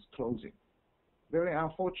Celsius is closing. Very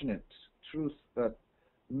unfortunate truth that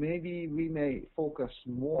maybe we may focus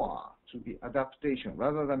more to the adaptation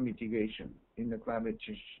rather than mitigation in the climate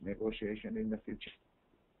change negotiation in the future.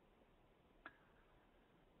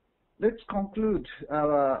 Let's conclude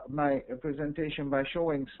my presentation by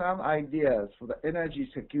showing some ideas for the energy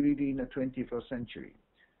security in the 21st century.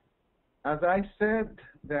 As I said,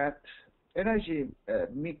 that energy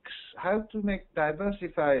mix, how to make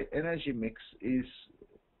diversify energy mix is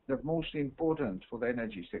the most important for the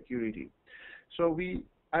energy security. So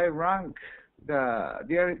I rank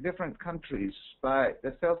the different countries by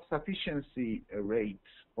the self-sufficiency rate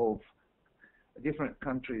of different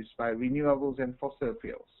countries by renewables and fossil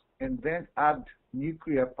fuels, and then add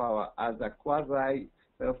nuclear power as a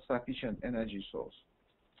quasi-self-sufficient energy source.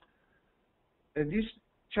 And this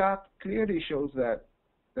chart clearly shows that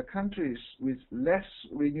the countries with less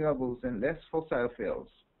renewables and less fossil fuels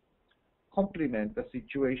complement the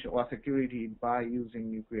situation or security by using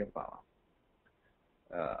nuclear power.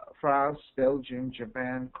 France, Belgium,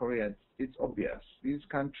 Japan, Korea, it's obvious. These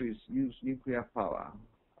countries use nuclear power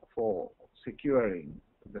for securing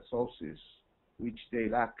the sources which they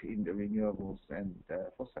lack in the renewables and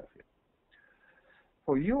fossil fuels.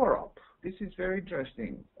 For Europe, this is very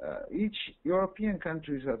interesting. Each European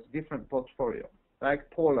country has different portfolio. Like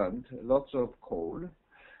Poland, lots of coal.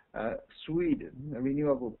 Sweden,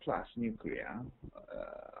 renewable plus nuclear.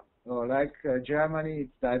 Or like Germany,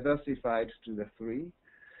 it's diversified to the three.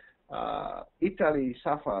 Italy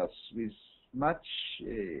suffers with much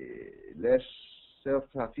less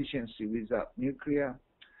self-sufficiency without nuclear.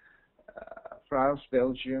 France,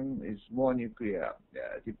 Belgium is more nuclear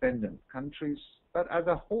dependent countries. But as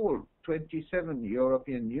a whole, 27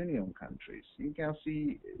 European Union countries. You can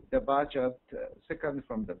see the bar chart second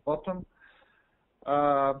from the bottom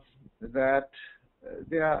that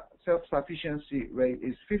their self-sufficiency rate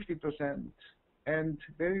is 50% and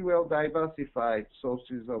very well diversified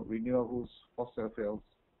sources of renewables, fossil fuels,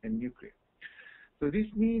 and nuclear. So this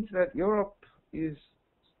means that Europe is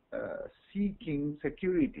seeking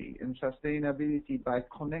security and sustainability by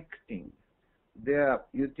connecting their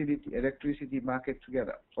utility electricity market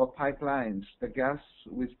together, or pipelines, the gas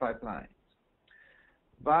with pipelines.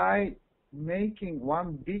 By making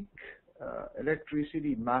one big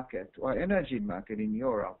electricity market or energy market in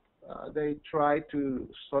Europe, they try to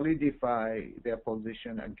solidify their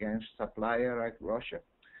position against supplier like Russia,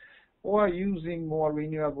 or using more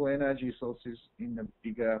renewable energy sources in a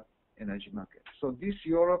bigger energy market. So this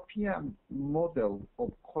European model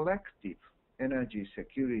of collective energy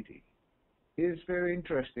security is very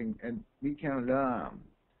interesting, and we can learn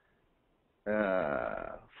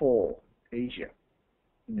for Asia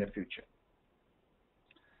in the future.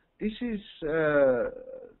 This is the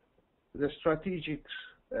strategic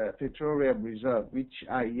petroleum reserve, which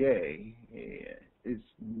IEA is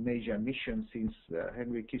major mission since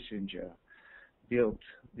Henry Kissinger built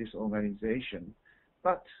this organization.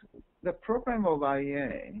 But the problem of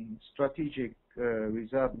IEA, strategic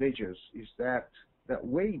reserve measures, is that the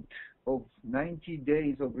weight of 90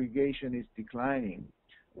 days of irrigation is declining,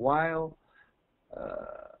 while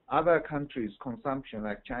other countries' consumption,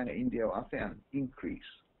 like China, India, or ASEAN, increase.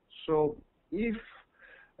 So if,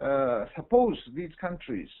 suppose these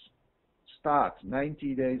countries start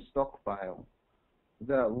 90 days stockpile,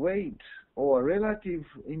 the weight or relative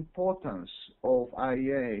importance of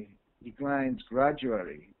IEA declines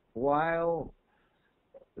gradually, while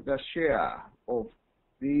the share of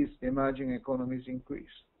these emerging economies increase.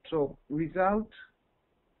 So without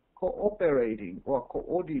cooperating or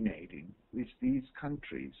coordinating with these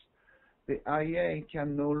countries, the IEA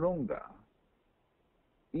can no longer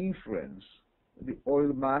influence the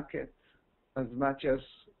oil market as much as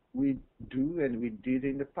we do and we did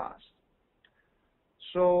in the past.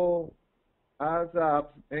 So as an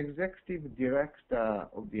executive director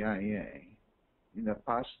of the IEA in the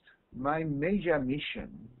past, my major mission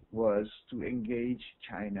was to engage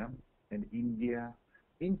China and India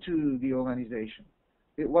into the organization.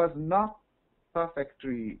 It was not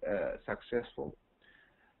perfectly successful,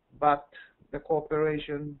 but the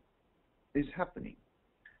cooperation is happening.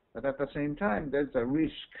 But at the same time, there's a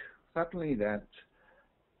risk, certainly, that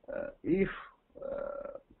if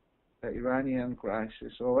the Iranian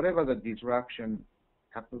crisis or whatever the disruption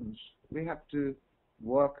happens, we have to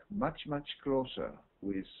work much, much closer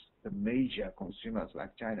with the major consumers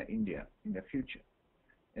like China, India in the future.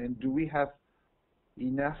 And do we have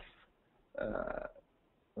enough,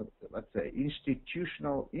 let's say,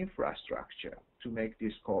 institutional infrastructure to make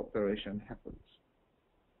this cooperation happen?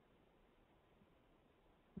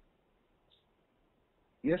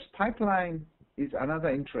 Yes, pipeline is another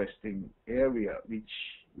interesting area which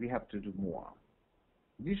we have to do more.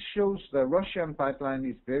 This shows the Russian pipeline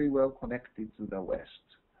is very well connected to the West,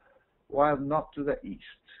 while not to the East.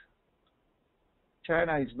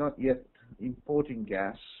 China is not yet importing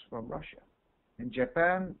gas from Russia, and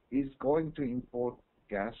Japan is going to import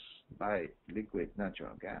gas by liquid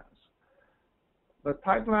natural gas. But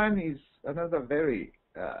pipeline is another very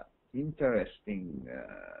interesting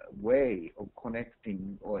way of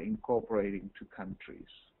connecting or incorporating two countries.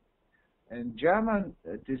 And German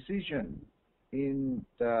decision in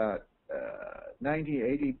the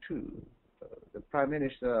 1982 the Prime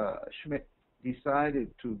Minister Schmidt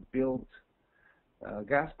decided to build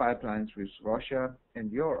gas pipelines with Russia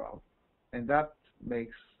and Europe, and that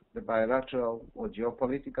makes the bilateral or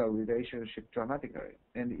geopolitical relationship dramatically,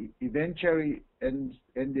 and it eventually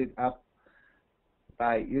ended up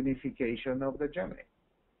by unification of the Germany.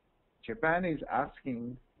 Japan is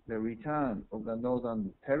asking the return of the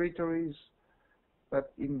northern territories,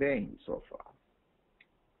 but in vain so far.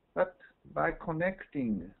 But by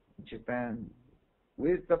connecting Japan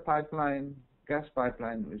with the pipeline, gas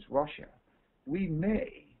pipeline with Russia, we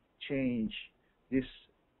may change this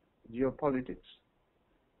geopolitics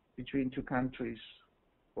between two countries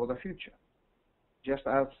for the future, just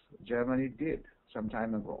as Germany did some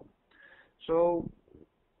time ago. So,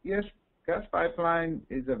 yes, gas pipeline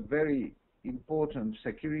is a very important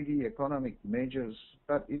security economic measures,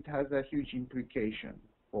 but it has a huge implication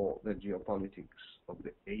for the geopolitics of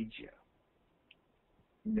the Asia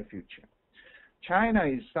in the future. China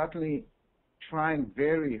is certainly trying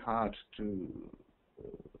very hard to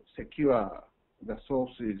secure the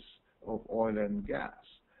sources of oil and gas.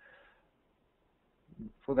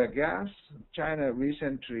 For the gas, China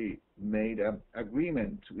recently made an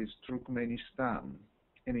agreement with Turkmenistan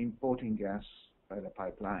in importing gas by the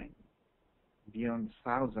pipeline beyond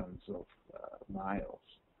thousands of miles.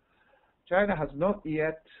 China has not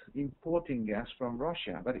yet importing gas from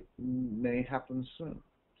Russia, but it may happen soon.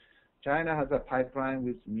 China has a pipeline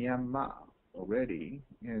with Myanmar already,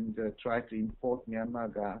 and try to import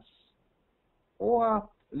Myanmar gas or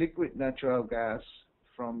liquid natural gas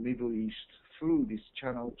from Middle East through this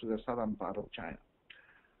channel to the southern part of China.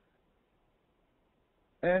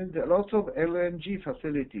 And lots of LNG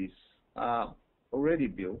facilities are already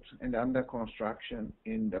built and under construction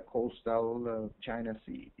in the coastal China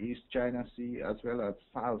Sea, East China Sea, as well as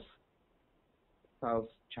South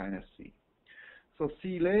China Sea. So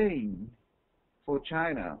sea lane for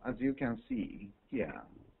China, as you can see here,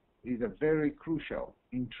 is a very crucial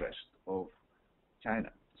interest of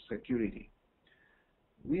China security.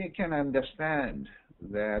 We can understand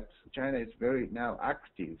that China is very now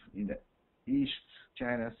active in the East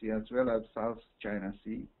China Sea as well as South China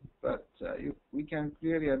Sea, but we can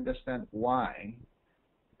clearly understand why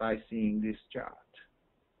by seeing this chart.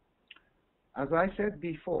 As I said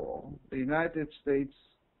before, the United States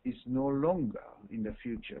is no longer in the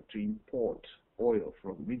future to import oil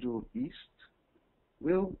from Middle East.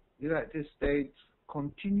 Will the United States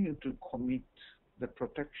continue to commit the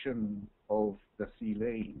protection of the sea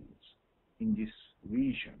lanes in this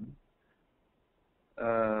region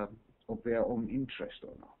of their own interest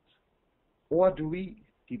or not? Or do we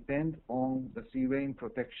depend on the sea lane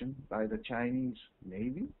protection by the Chinese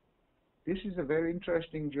Navy? This is a very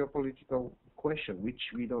interesting geopolitical question which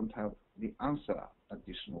we don't have the answer at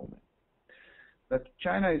this moment. But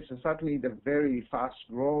China is certainly the very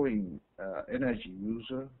fast-growing energy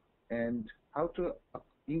user, and how to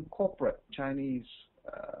incorporate Chinese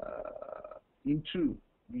into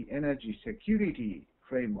the energy security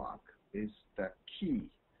framework is the key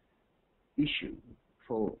issue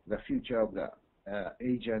for the future of the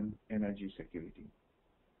Asian energy security.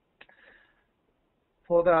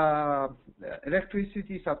 For the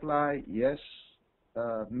electricity supply, yes,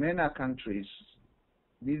 many countries,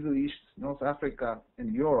 Middle East, North Africa,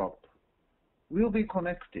 and Europe will be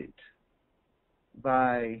connected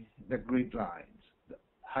by the grid lines, the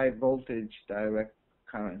high voltage direct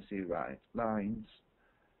currency lines.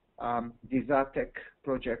 Desertec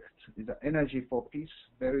project is an energy for peace,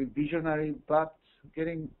 very visionary, but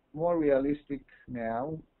getting more realistic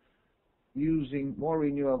now, using more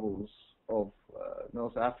renewables of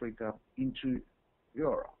North Africa into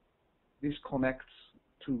Europe. This connects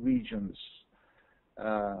two regions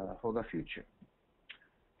for the future.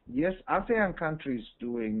 Yes, ASEAN countries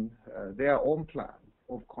doing their own plan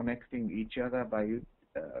of connecting each other by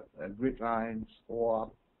grid lines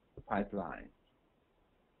or pipelines.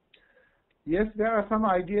 Yes, there are some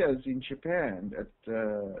ideas in Japan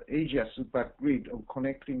that Asia super grid of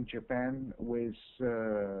connecting Japan with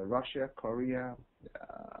Russia, Korea,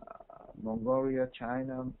 Mongolia,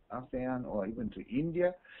 China, ASEAN, or even to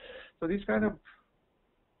India. So this kind of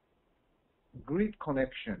grid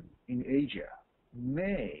connection in Asia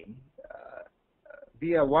may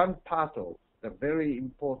be a one part of the very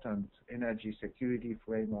important energy security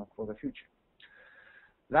framework for the future.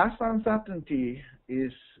 Last uncertainty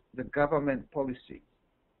is the government policy.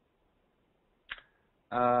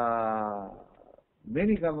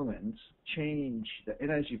 Many governments change the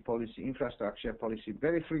energy policy, infrastructure policy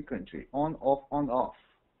very frequently, on, off, on, off.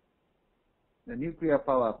 The nuclear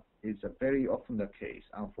power is very often the case,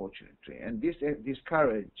 unfortunately, and this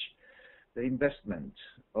discourages the investment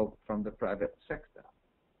from the private sector.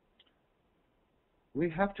 We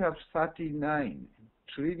have to have 39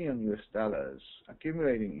 trillion US dollars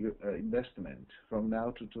accumulating investment from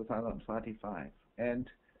now to 2035, and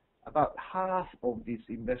about half of this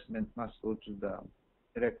investment must go to the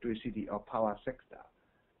electricity or power sector.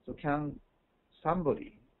 So can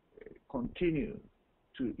somebody continue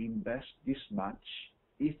to invest this much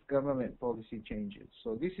if government policy changes?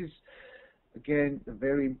 So this is, again, a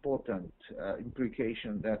very important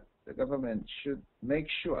implication that the government should make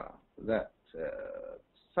sure that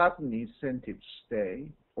certain incentives stay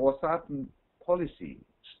or certain policy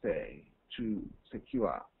stay to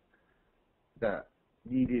secure the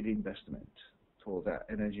needed investment for the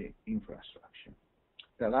energy infrastructure.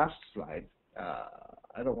 The last slide,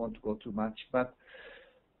 I don't want to go too much, but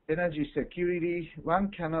energy security,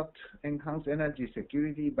 one cannot enhance energy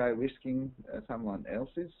security by risking someone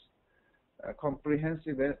else's.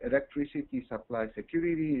 Comprehensive electricity supply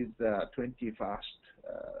security is the 21st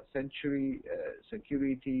century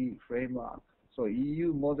security framework. So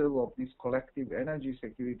EU model of this collective energy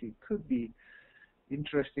security could be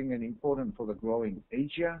interesting and important for the growing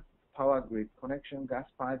Asia. Power grid connection, gas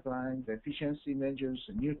pipelines, efficiency measures,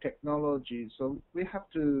 new technologies. So we have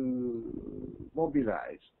to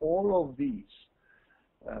mobilize all of these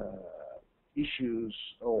issues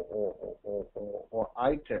or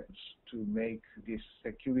items to make this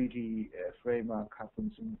security framework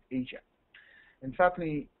happen in Asia. And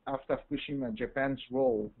certainly, after Fukushima, Japan's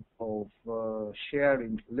role of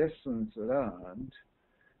sharing lessons learned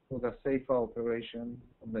for the safer operation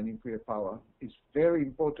of the nuclear power is very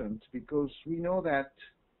important, because we know that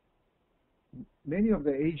many of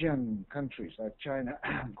the Asian countries like China,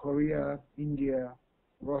 Korea, India,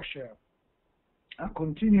 Russia are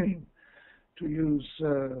continuing to use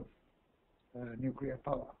nuclear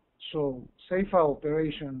power. So safer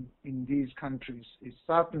operation in these countries is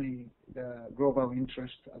certainly the global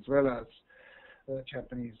interest as well as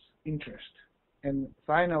Japanese interest. And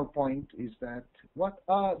final point is that what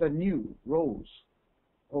are the new roles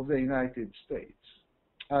of the United States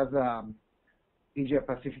as an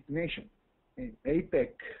Asia-Pacific nation? An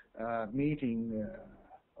APEC meeting,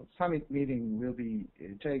 summit meeting will be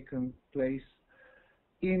taken place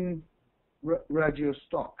in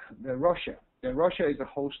Vladivostok, Russia. Russia is a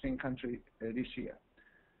hosting country this year.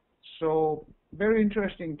 So very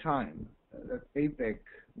interesting time that APEC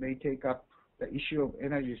may take up the issue of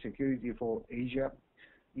energy security for Asia,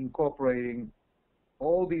 incorporating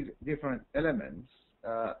all these different elements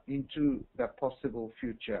into the possible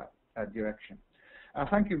future direction.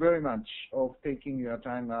 Thank you very much for taking your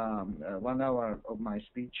time, 1 hour of my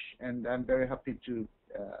speech, and I'm very happy to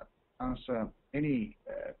answer any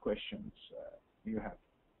questions you have.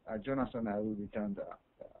 Jonathan, I will return the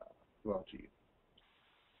floor to you.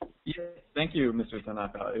 Yes, thank you, Mr.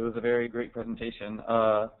 Tanaka. It was a very great presentation.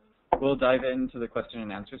 We'll dive into the question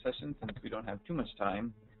and answer session since we don't have too much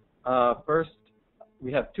time. First,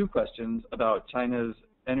 we have two questions about China's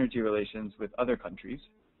energy relations with other countries.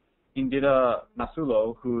 Indira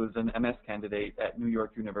Masulo, who is an MS candidate at New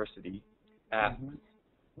York University, asks,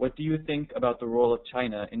 what do you think about the role of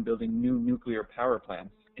China in building new nuclear power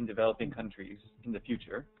plants in developing countries in the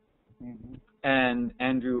future? And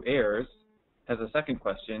Andrew Ayers has a second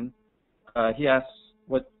question. He asks,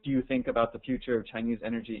 what do you think about the future of Chinese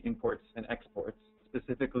energy imports and exports,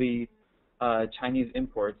 specifically Chinese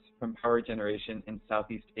imports from power generation in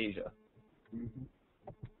Southeast Asia?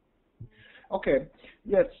 Okay.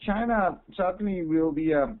 Yes, China certainly will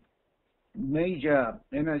be a major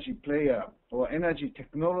energy player or energy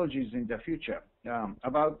technologies in the future.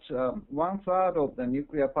 About 1/3 of the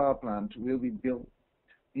nuclear power plant will be built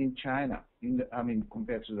in China,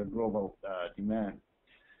 compared to the global demand.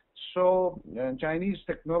 So Chinese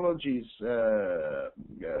technologies,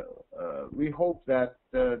 we hope that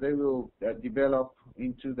they will develop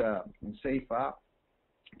into the safer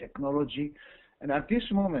technology. And at this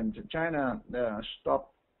moment, China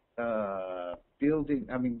stopped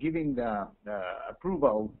giving the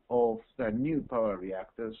approval of the new power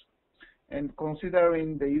reactors, and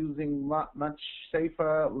considering the using much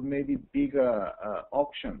safer, maybe bigger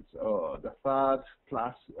options, or the third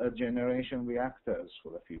plus generation reactors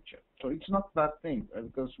for the future. So it's not a bad thing,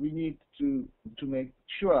 because we need to make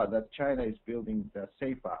sure that China is building the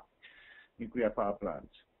safer nuclear power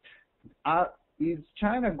plants. Is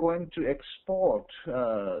China going to export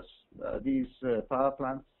these power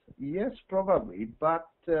plants? Yes, probably, but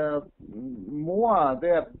they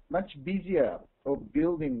are much busier of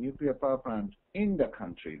building nuclear power plants in the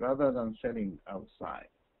country rather than selling outside.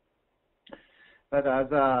 But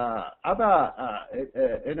as other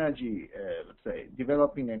energy, let's say,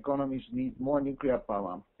 developing economies need more nuclear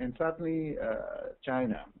power, and certainly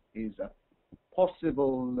China is a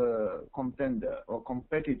possible contender or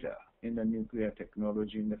competitor in the nuclear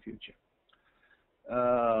technology in the future.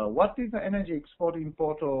 What is the energy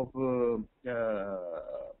export-import of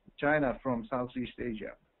China from Southeast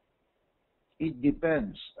Asia? It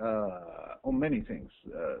depends on many things.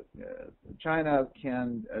 China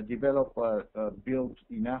can develop build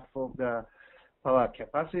enough of the power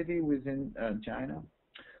capacity within China,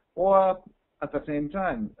 or at the same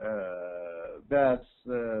time, that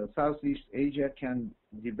Southeast Asia can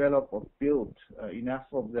develop or build enough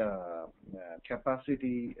of the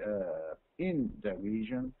capacity in the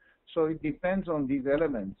region. So it depends on these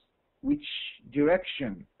elements which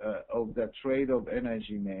direction of the trade of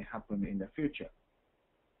energy may happen in the future.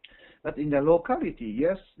 But in the locality,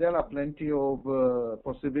 yes, there are plenty of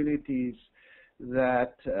possibilities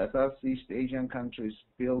that Southeast Asian countries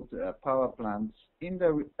build power plants in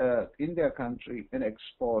their country and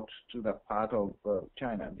export to the part of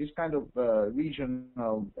China. This kind of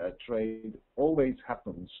regional trade always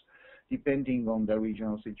happens depending on the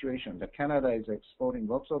regional situation. Canada is exporting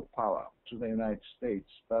lots of power to the United States,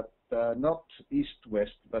 but not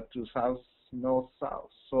east-west, but to south-north-south.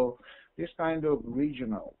 So this kind of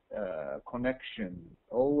regional connection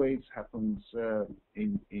always happens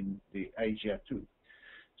in the Asia too.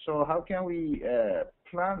 So how can we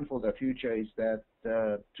plan for the future is that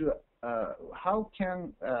how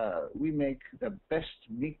can we make the best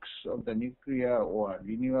mix of the nuclear or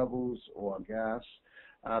renewables or gas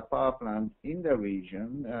power plant in the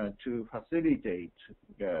region to facilitate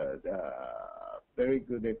the very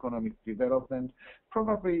good economic development.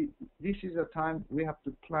 Probably this is a time we have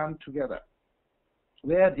to plan together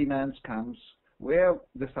where demand comes, where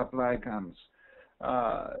the supply comes.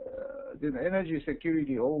 The energy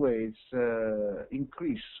security always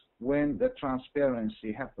increase when the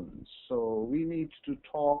transparency happens. So we need to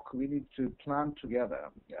talk, we need to plan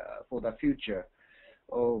together for the future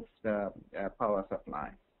of the power supply.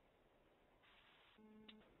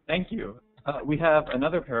 Thank you. We have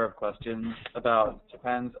another pair of questions about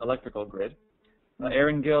Japan's electrical grid.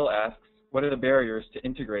 Aaron Gill asks, what are the barriers to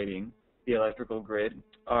integrating the electrical grid?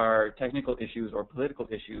 Are technical issues or political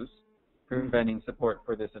issues preventing support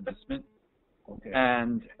for this investment? Okay.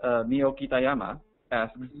 And Mio Kitayama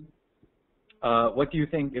asks, what do you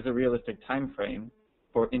think is a realistic time frame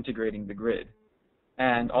for integrating the grid?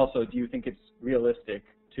 And also, do you think it's realistic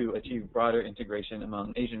to achieve broader integration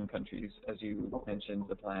among Asian countries, as you mentioned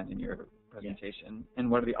the plan in your presentation? And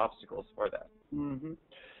what are the obstacles for that?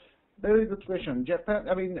 Very good question. Japan,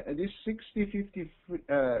 I mean, this 60-50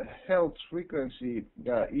 hertz frequency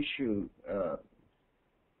issue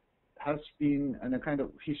has been a kind of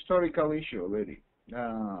historical issue already.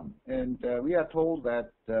 And we are told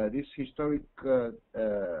that this historic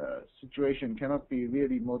situation cannot be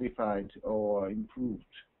really modified or improved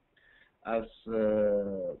as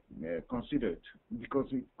considered, because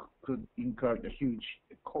it could incur a huge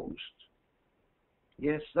cost.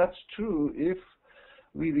 Yes, that's true. If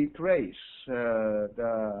we replace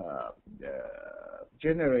the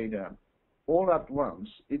generator all at once,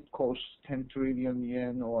 it costs 10 trillion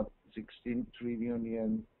yen or 16 trillion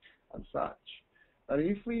yen and such. But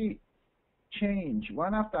if we change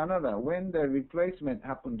one after another, when the replacement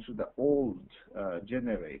happens to the old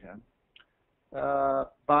generator,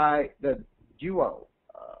 by the dual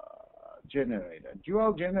generator.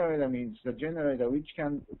 Dual generator means the generator which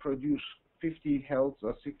can produce 50 hertz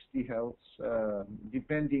or 60 hertz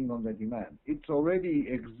depending on the demand. It already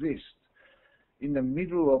exists in the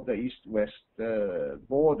middle of the east-west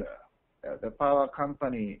border. The power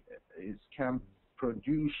company can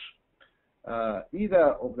produce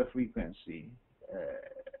either of the frequency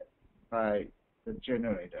by the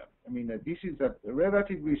generator. I mean, this is a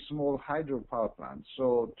relatively small hydropower plant.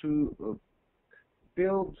 So to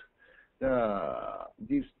build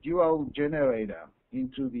this dual generator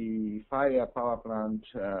into the fire power plant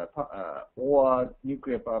or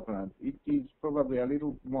nuclear power plant, it is probably a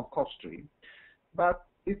little more costly, but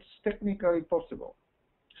it's technically possible.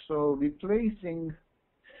 So replacing,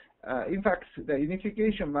 in fact, the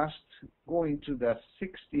unification must go into the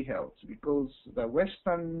 60 hertz because the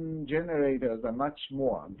Western generators are much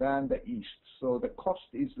more than the East. So the cost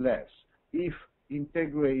is less if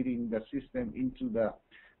integrating the system into the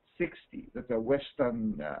 60, that's a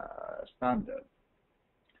Western standard.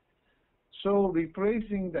 So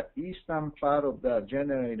replacing the eastern part of the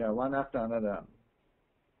generator one after another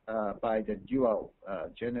by the dual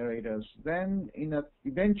generators, then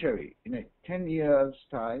eventually in a 10 years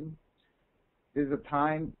time, there's a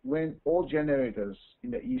time when all generators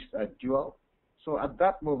in the East are dual. So at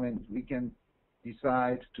that moment, we can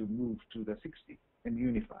decide to move to the 60 and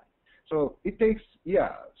unify. So it takes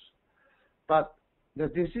years, but the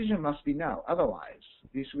decision must be now. Otherwise,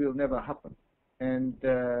 this will never happen. And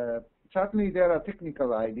certainly there are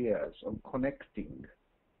technical ideas of connecting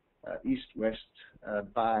East-West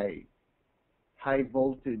by high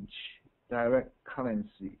voltage direct current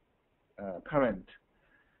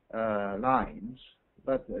lines.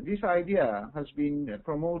 But this idea has been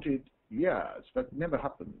promoted years, but never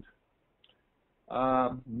happened.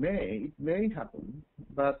 It may happen,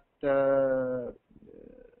 but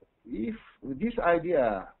if this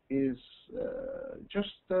idea is just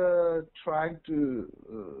trying to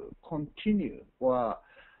continue, or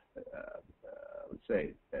let's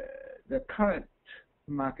say the current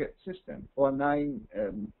market system or 9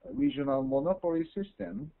 regional monopoly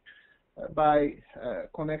system by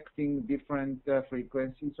connecting different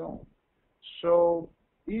frequency zones. So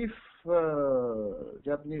if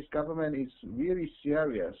Japanese government is really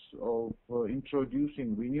serious of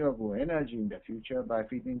introducing renewable energy in the future by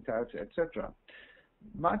feed-in tariffs, etc.,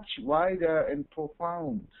 much wider and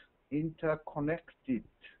profound interconnected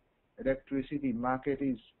electricity market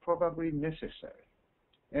is probably necessary.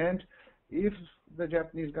 And if the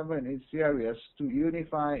Japanese government is serious to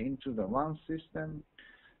unify into the one system,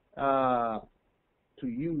 to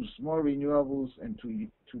use more renewables and to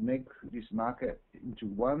make this market into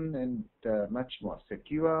one and much more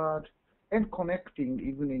secured and connecting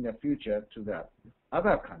even in the future to the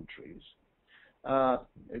other countries,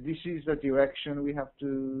 this is the direction we have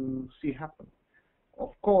to see happen.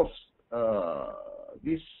 Of course,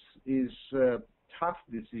 this is a tough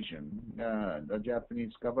decision the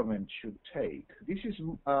Japanese government should take. This is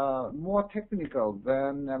more technical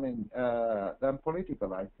than than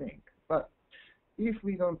political, I think. But if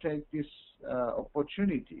we don't take this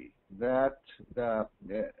opportunity that the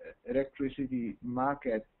electricity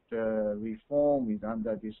market reform is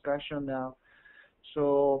under discussion now,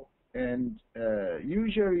 so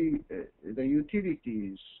usually the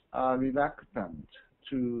utilities are reluctant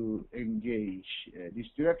to engage this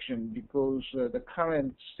direction because the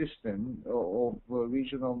current system of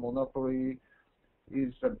regional monopoly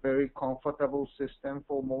is a very comfortable system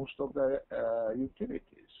for most of the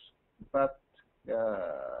utilities. But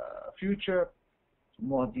future,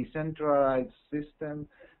 more decentralized system,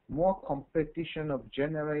 more competition of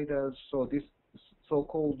generators, so this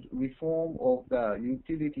so-called reform of the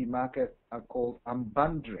utility market are called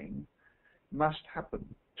unbundling, must happen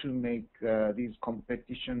to make these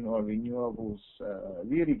competition or renewables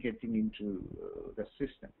really getting into the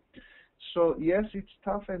system. So yes, it's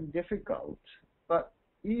tough and difficult, but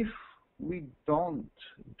if we don't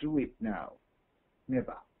do it now,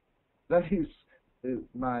 never. That is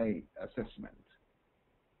my assessment.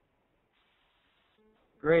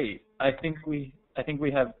 Great. I think we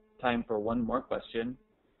have time for one more question.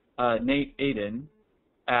 Nate Aiden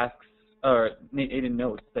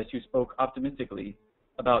notes that you spoke optimistically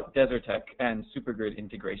about Desertec and supergrid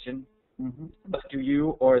integration. Mm-hmm. But do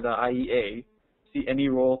you or the IEA see any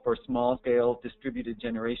role for small-scale distributed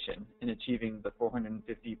generation in achieving the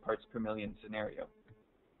 450 parts per million scenario?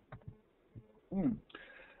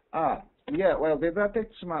 Yeah, well, the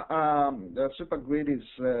supergrid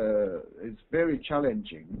is very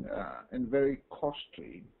challenging and very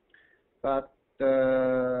costly. But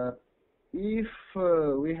if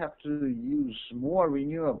we have to use more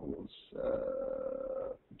renewables,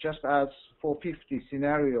 just as 450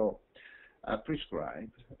 scenario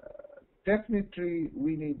prescribed, definitely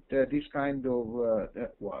we need this kind of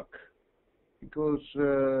network, because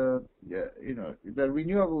the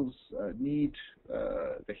renewables need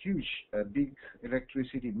the huge, big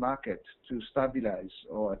electricity market to stabilize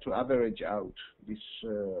or to average out this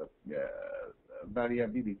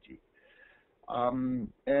variability. And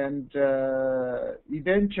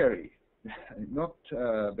eventually, not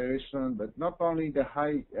very soon, but not only the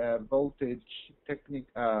high voltage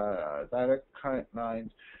direct current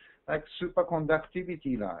lines, like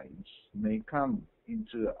superconductivity lines may come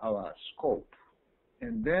into our scope.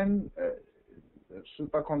 And then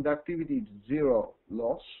superconductivity is zero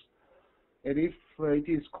loss. And if it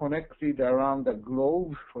is connected around the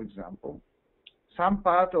globe, for example, some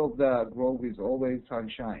part of the globe is always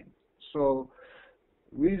sunshine. So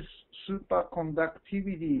with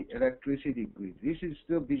superconductivity electricity grid, this is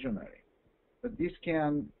still visionary, but this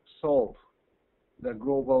can solve the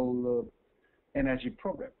global energy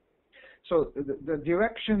problem. So the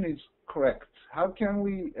direction is correct. How can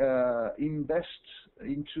we invest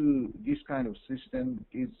into this kind of system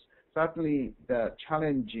is certainly the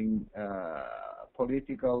challenging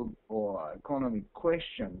political or economic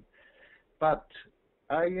question. But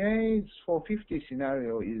IEA's 450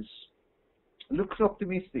 scenario looks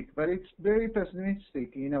optimistic, but it's very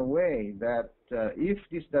pessimistic in a way that if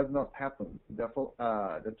this does not happen,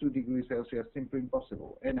 the 2 degrees Celsius is simply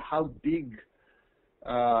impossible. And how big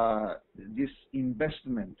this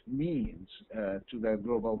investment means to the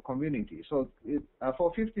global community. So a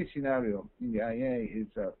 450 scenario in the IEA is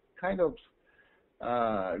a kind of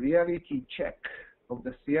reality check of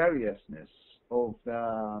the seriousness of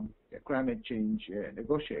the climate change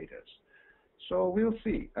negotiators. So we'll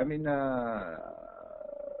see. I mean,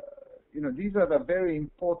 these are the very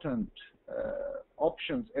important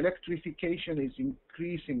options. Electrification is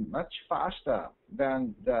increasing much faster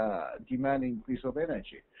than the demand increase of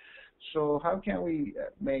energy. So how can we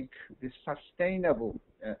make this sustainable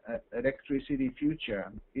electricity future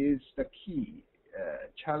is the key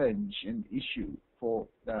challenge and issue for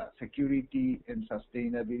the security and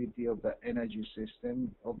sustainability of the energy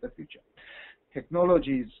system of the future.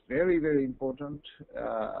 Technology is very, very important,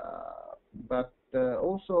 but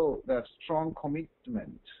also the strong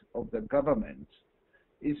commitment of the government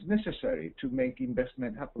is necessary to make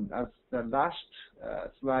investment happen. As the last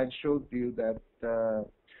slide showed you, that the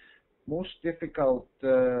most difficult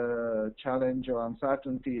challenge or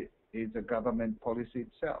uncertainty is the government policy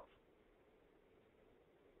itself.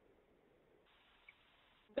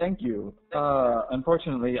 Thank you.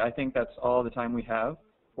 Unfortunately, I think that's all the time we have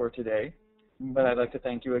for today. But I'd like to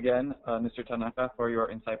thank you again, Mr. Tanaka, for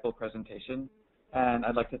your insightful presentation. And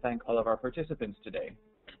I'd like to thank all of our participants today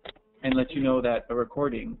and let you know that a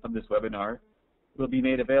recording of this webinar will be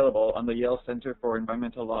made available on the Yale Center for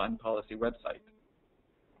Environmental Law and Policy website.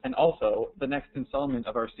 And also, the next installment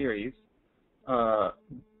of our series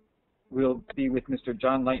will be with Mr.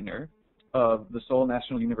 John Leitner of the Seoul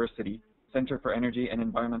National University Center for Energy and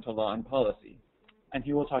Environmental Law and Policy. And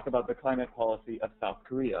he will talk about the climate policy of South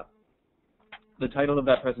Korea. The title of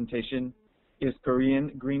that presentation is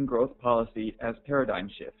Korean Green Growth Policy as Paradigm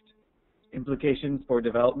Shift, Implications for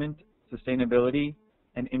Development, Sustainability,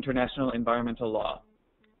 and International Environmental Law.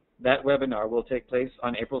 That webinar will take place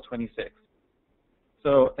on April 26th.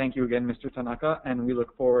 So thank you again, Mr. Tanaka, and we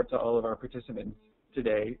look forward to all of our participants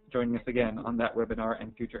today joining us again on that webinar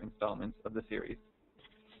and future installments of the series.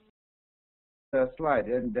 Slide,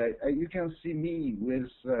 and you can see me with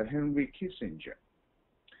Henry Kissinger.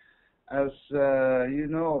 As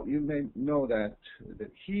you may know that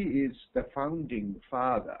he is the founding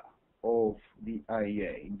father of the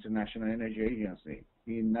IEA, International Energy Agency.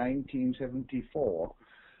 In 1974,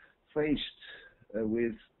 faced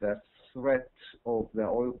with the threat of the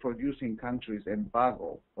oil-producing countries'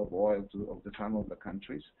 embargo of oil of some of the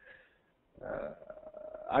countries,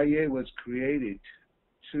 IEA was created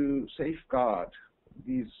to safeguard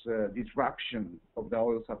this disruption of the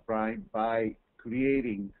oil supply by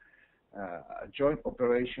creating a joint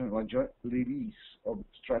operation or joint release of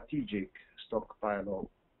strategic stockpile of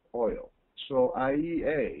oil. So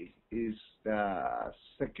IEA is the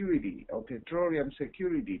security or petroleum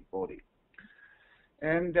security body.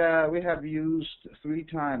 And we have used 3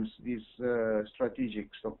 times this strategic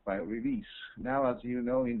stockpile release. Now, as you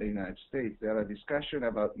know, in the United States, there are discussions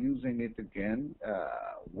about using it again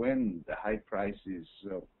when the high prices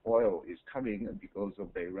of oil is coming because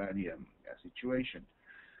of the Iranian situation.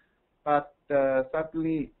 But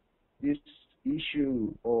certainly, this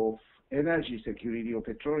issue of energy security or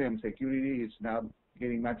petroleum security is now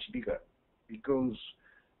getting much bigger, because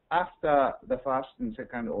after the first and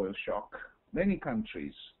second oil shock, many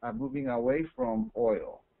countries are moving away from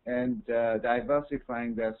oil and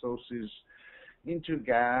diversifying their sources into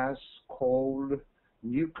gas, coal,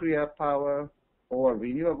 nuclear power, or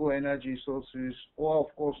renewable energy sources, or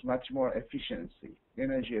of course much more efficiency,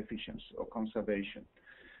 energy efficiency or conservation.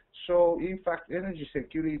 So in fact, energy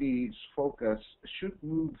security's focus should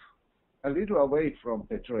move a little away from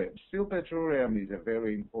petroleum. Still, petroleum is a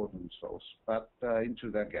very important source, but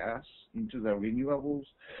into the gas, into the renewables,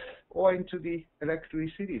 or into the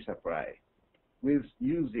electricity supply, with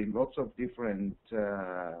using lots of different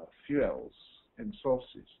fuels and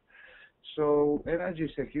sources. So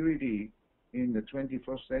energy security in the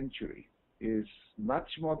 21st century is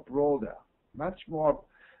much more broader, much more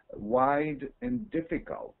wide and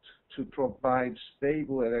difficult to provide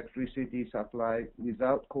stable electricity supply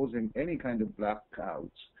without causing any kind of blackouts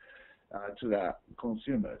to the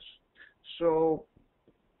consumers. So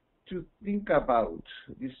to think about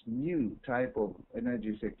this new type of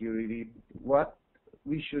energy security, what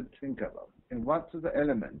we should think about, and what are the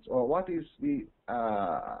elements, or what is the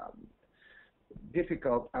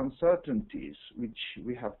difficult uncertainties which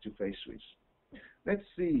we have to face with. Let's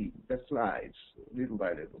see the slides little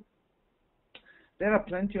by little. There are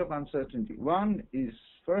plenty of uncertainty.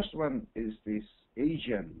 First one is this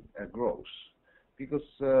Asian growth, because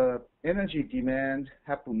energy demand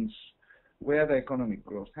happens where the economic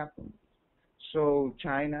growth happens. So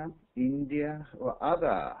China, India, or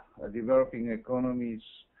other developing economies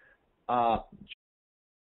are.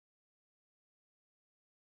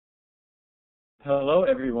 Hello,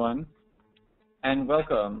 everyone, and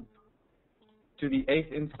welcome to the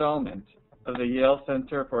 8th installment of the Yale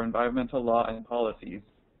Center for Environmental Law and Policies,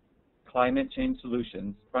 Climate Change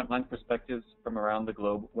Solutions, Frontline Perspectives from Around the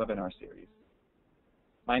Globe webinar series.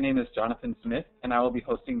 My name is Jonathan Smith, and I will be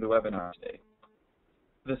hosting the webinar today.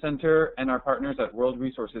 The Center and our partners at World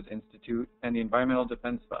Resources Institute and the Environmental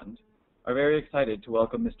Defense Fund are very excited to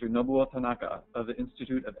welcome Mr. Nobuo Tanaka of the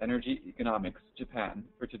Institute of Energy Economics, Japan,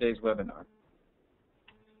 for today's webinar.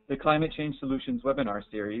 The Climate Change Solutions webinar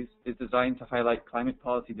series is designed to highlight climate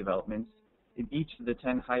policy developments in each of the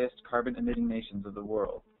 10 highest carbon-emitting nations of the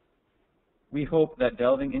world. We hope that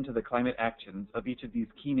delving into the climate actions of each of these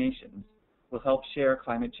key nations will help share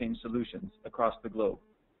climate change solutions across the globe.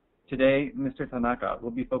 Today, Mr. Tanaka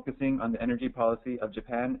will be focusing on the energy policy of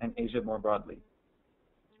Japan and Asia more broadly.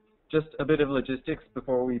 Just a bit of logistics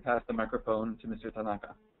before we pass the microphone to Mr.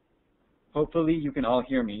 Tanaka. Hopefully you can all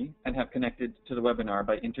hear me and have connected to the webinar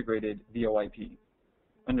by integrated VoIP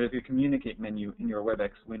under the Communicate menu in your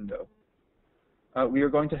WebEx window. We are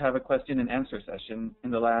going to have a question and answer session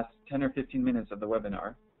in the last 10 or 15 minutes of the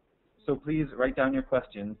webinar, so please write down your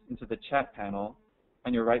questions into the chat panel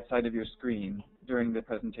on your right side of your screen during the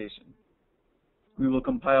presentation. We will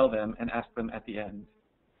compile them and ask them at the end.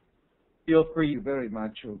 Feel free. Thank you very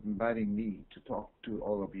much for inviting me to talk to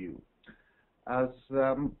all of you. As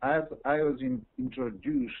I was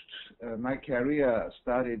introduced, my career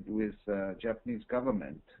started with Japanese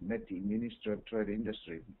government, METI, Ministry of Trade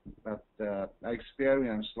Industry, but I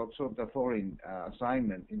experienced lots of the foreign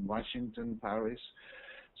assignment in Washington, Paris,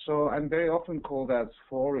 so I'm very often called as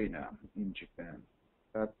foreigner in Japan.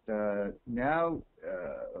 But now,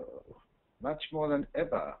 much more than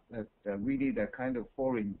ever, that we need a kind of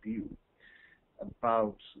foreign view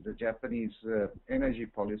about the Japanese energy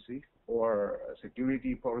policy or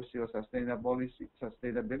security policy or sustainability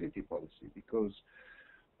policy, because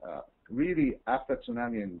really after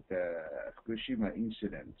tsunami and Fukushima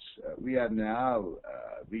incidents, we are now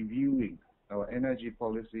reviewing our energy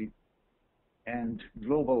policy, and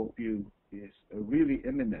global view is really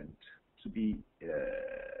imminent to be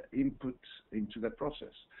input into the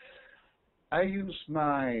process. I use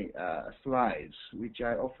my slides, which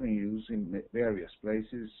I often use in various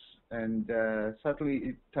places, and certainly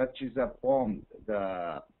it touches upon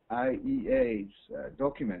the IEA's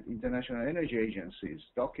document, International Energy Agency's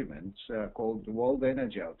documents called the World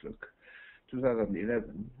Energy Outlook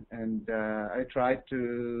 2011, and I try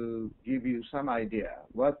to give you some idea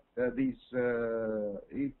what these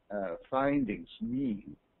findings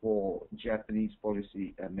mean for Japanese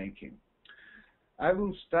policy making. I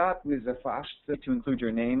will start with the first to include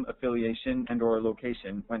your name, affiliation, and or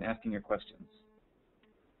location when asking your questions.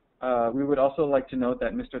 We would also like to note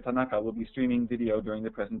that Mr. Tanaka will be streaming video during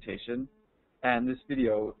the presentation, and this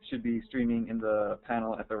video should be streaming in the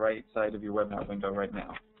panel at the right side of your webinar window right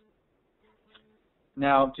now.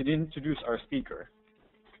 Now, to introduce our speaker,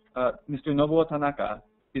 Mr. Nobuo Tanaka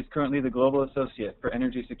is currently the Global Associate for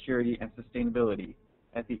Energy Security and Sustainability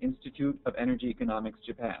at the Institute of Energy Economics,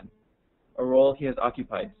 Japan, a role he has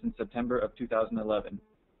occupied since September of 2011.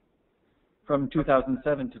 From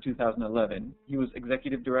 2007 to 2011, he was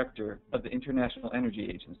Executive Director of the International Energy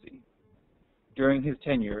Agency. During his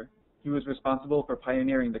tenure, he was responsible for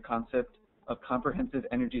pioneering the concept of comprehensive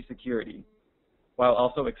energy security, while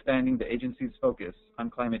also expanding the agency's focus on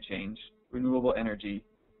climate change, renewable energy,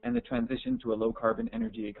 and the transition to a low-carbon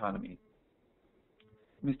energy economy.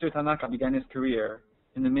 Mr. Tanaka began his career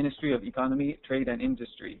in the Ministry of Economy, Trade and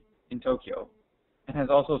Industry in Tokyo, and has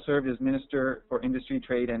also served as Minister for Industry,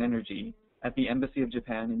 Trade and Energy at the Embassy of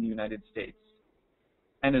Japan in the United States,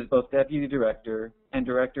 and is both Deputy Director and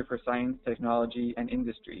Director for Science, Technology and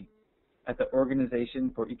Industry at the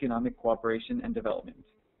Organization for Economic Cooperation and Development.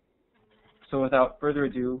 So without further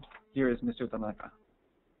ado, here is Mr. Tanaka.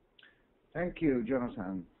 Thank you,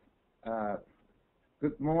 Jonathan.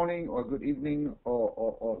 Good morning or good evening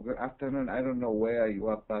or good afternoon. I don't know where you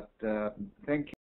are, but thank you.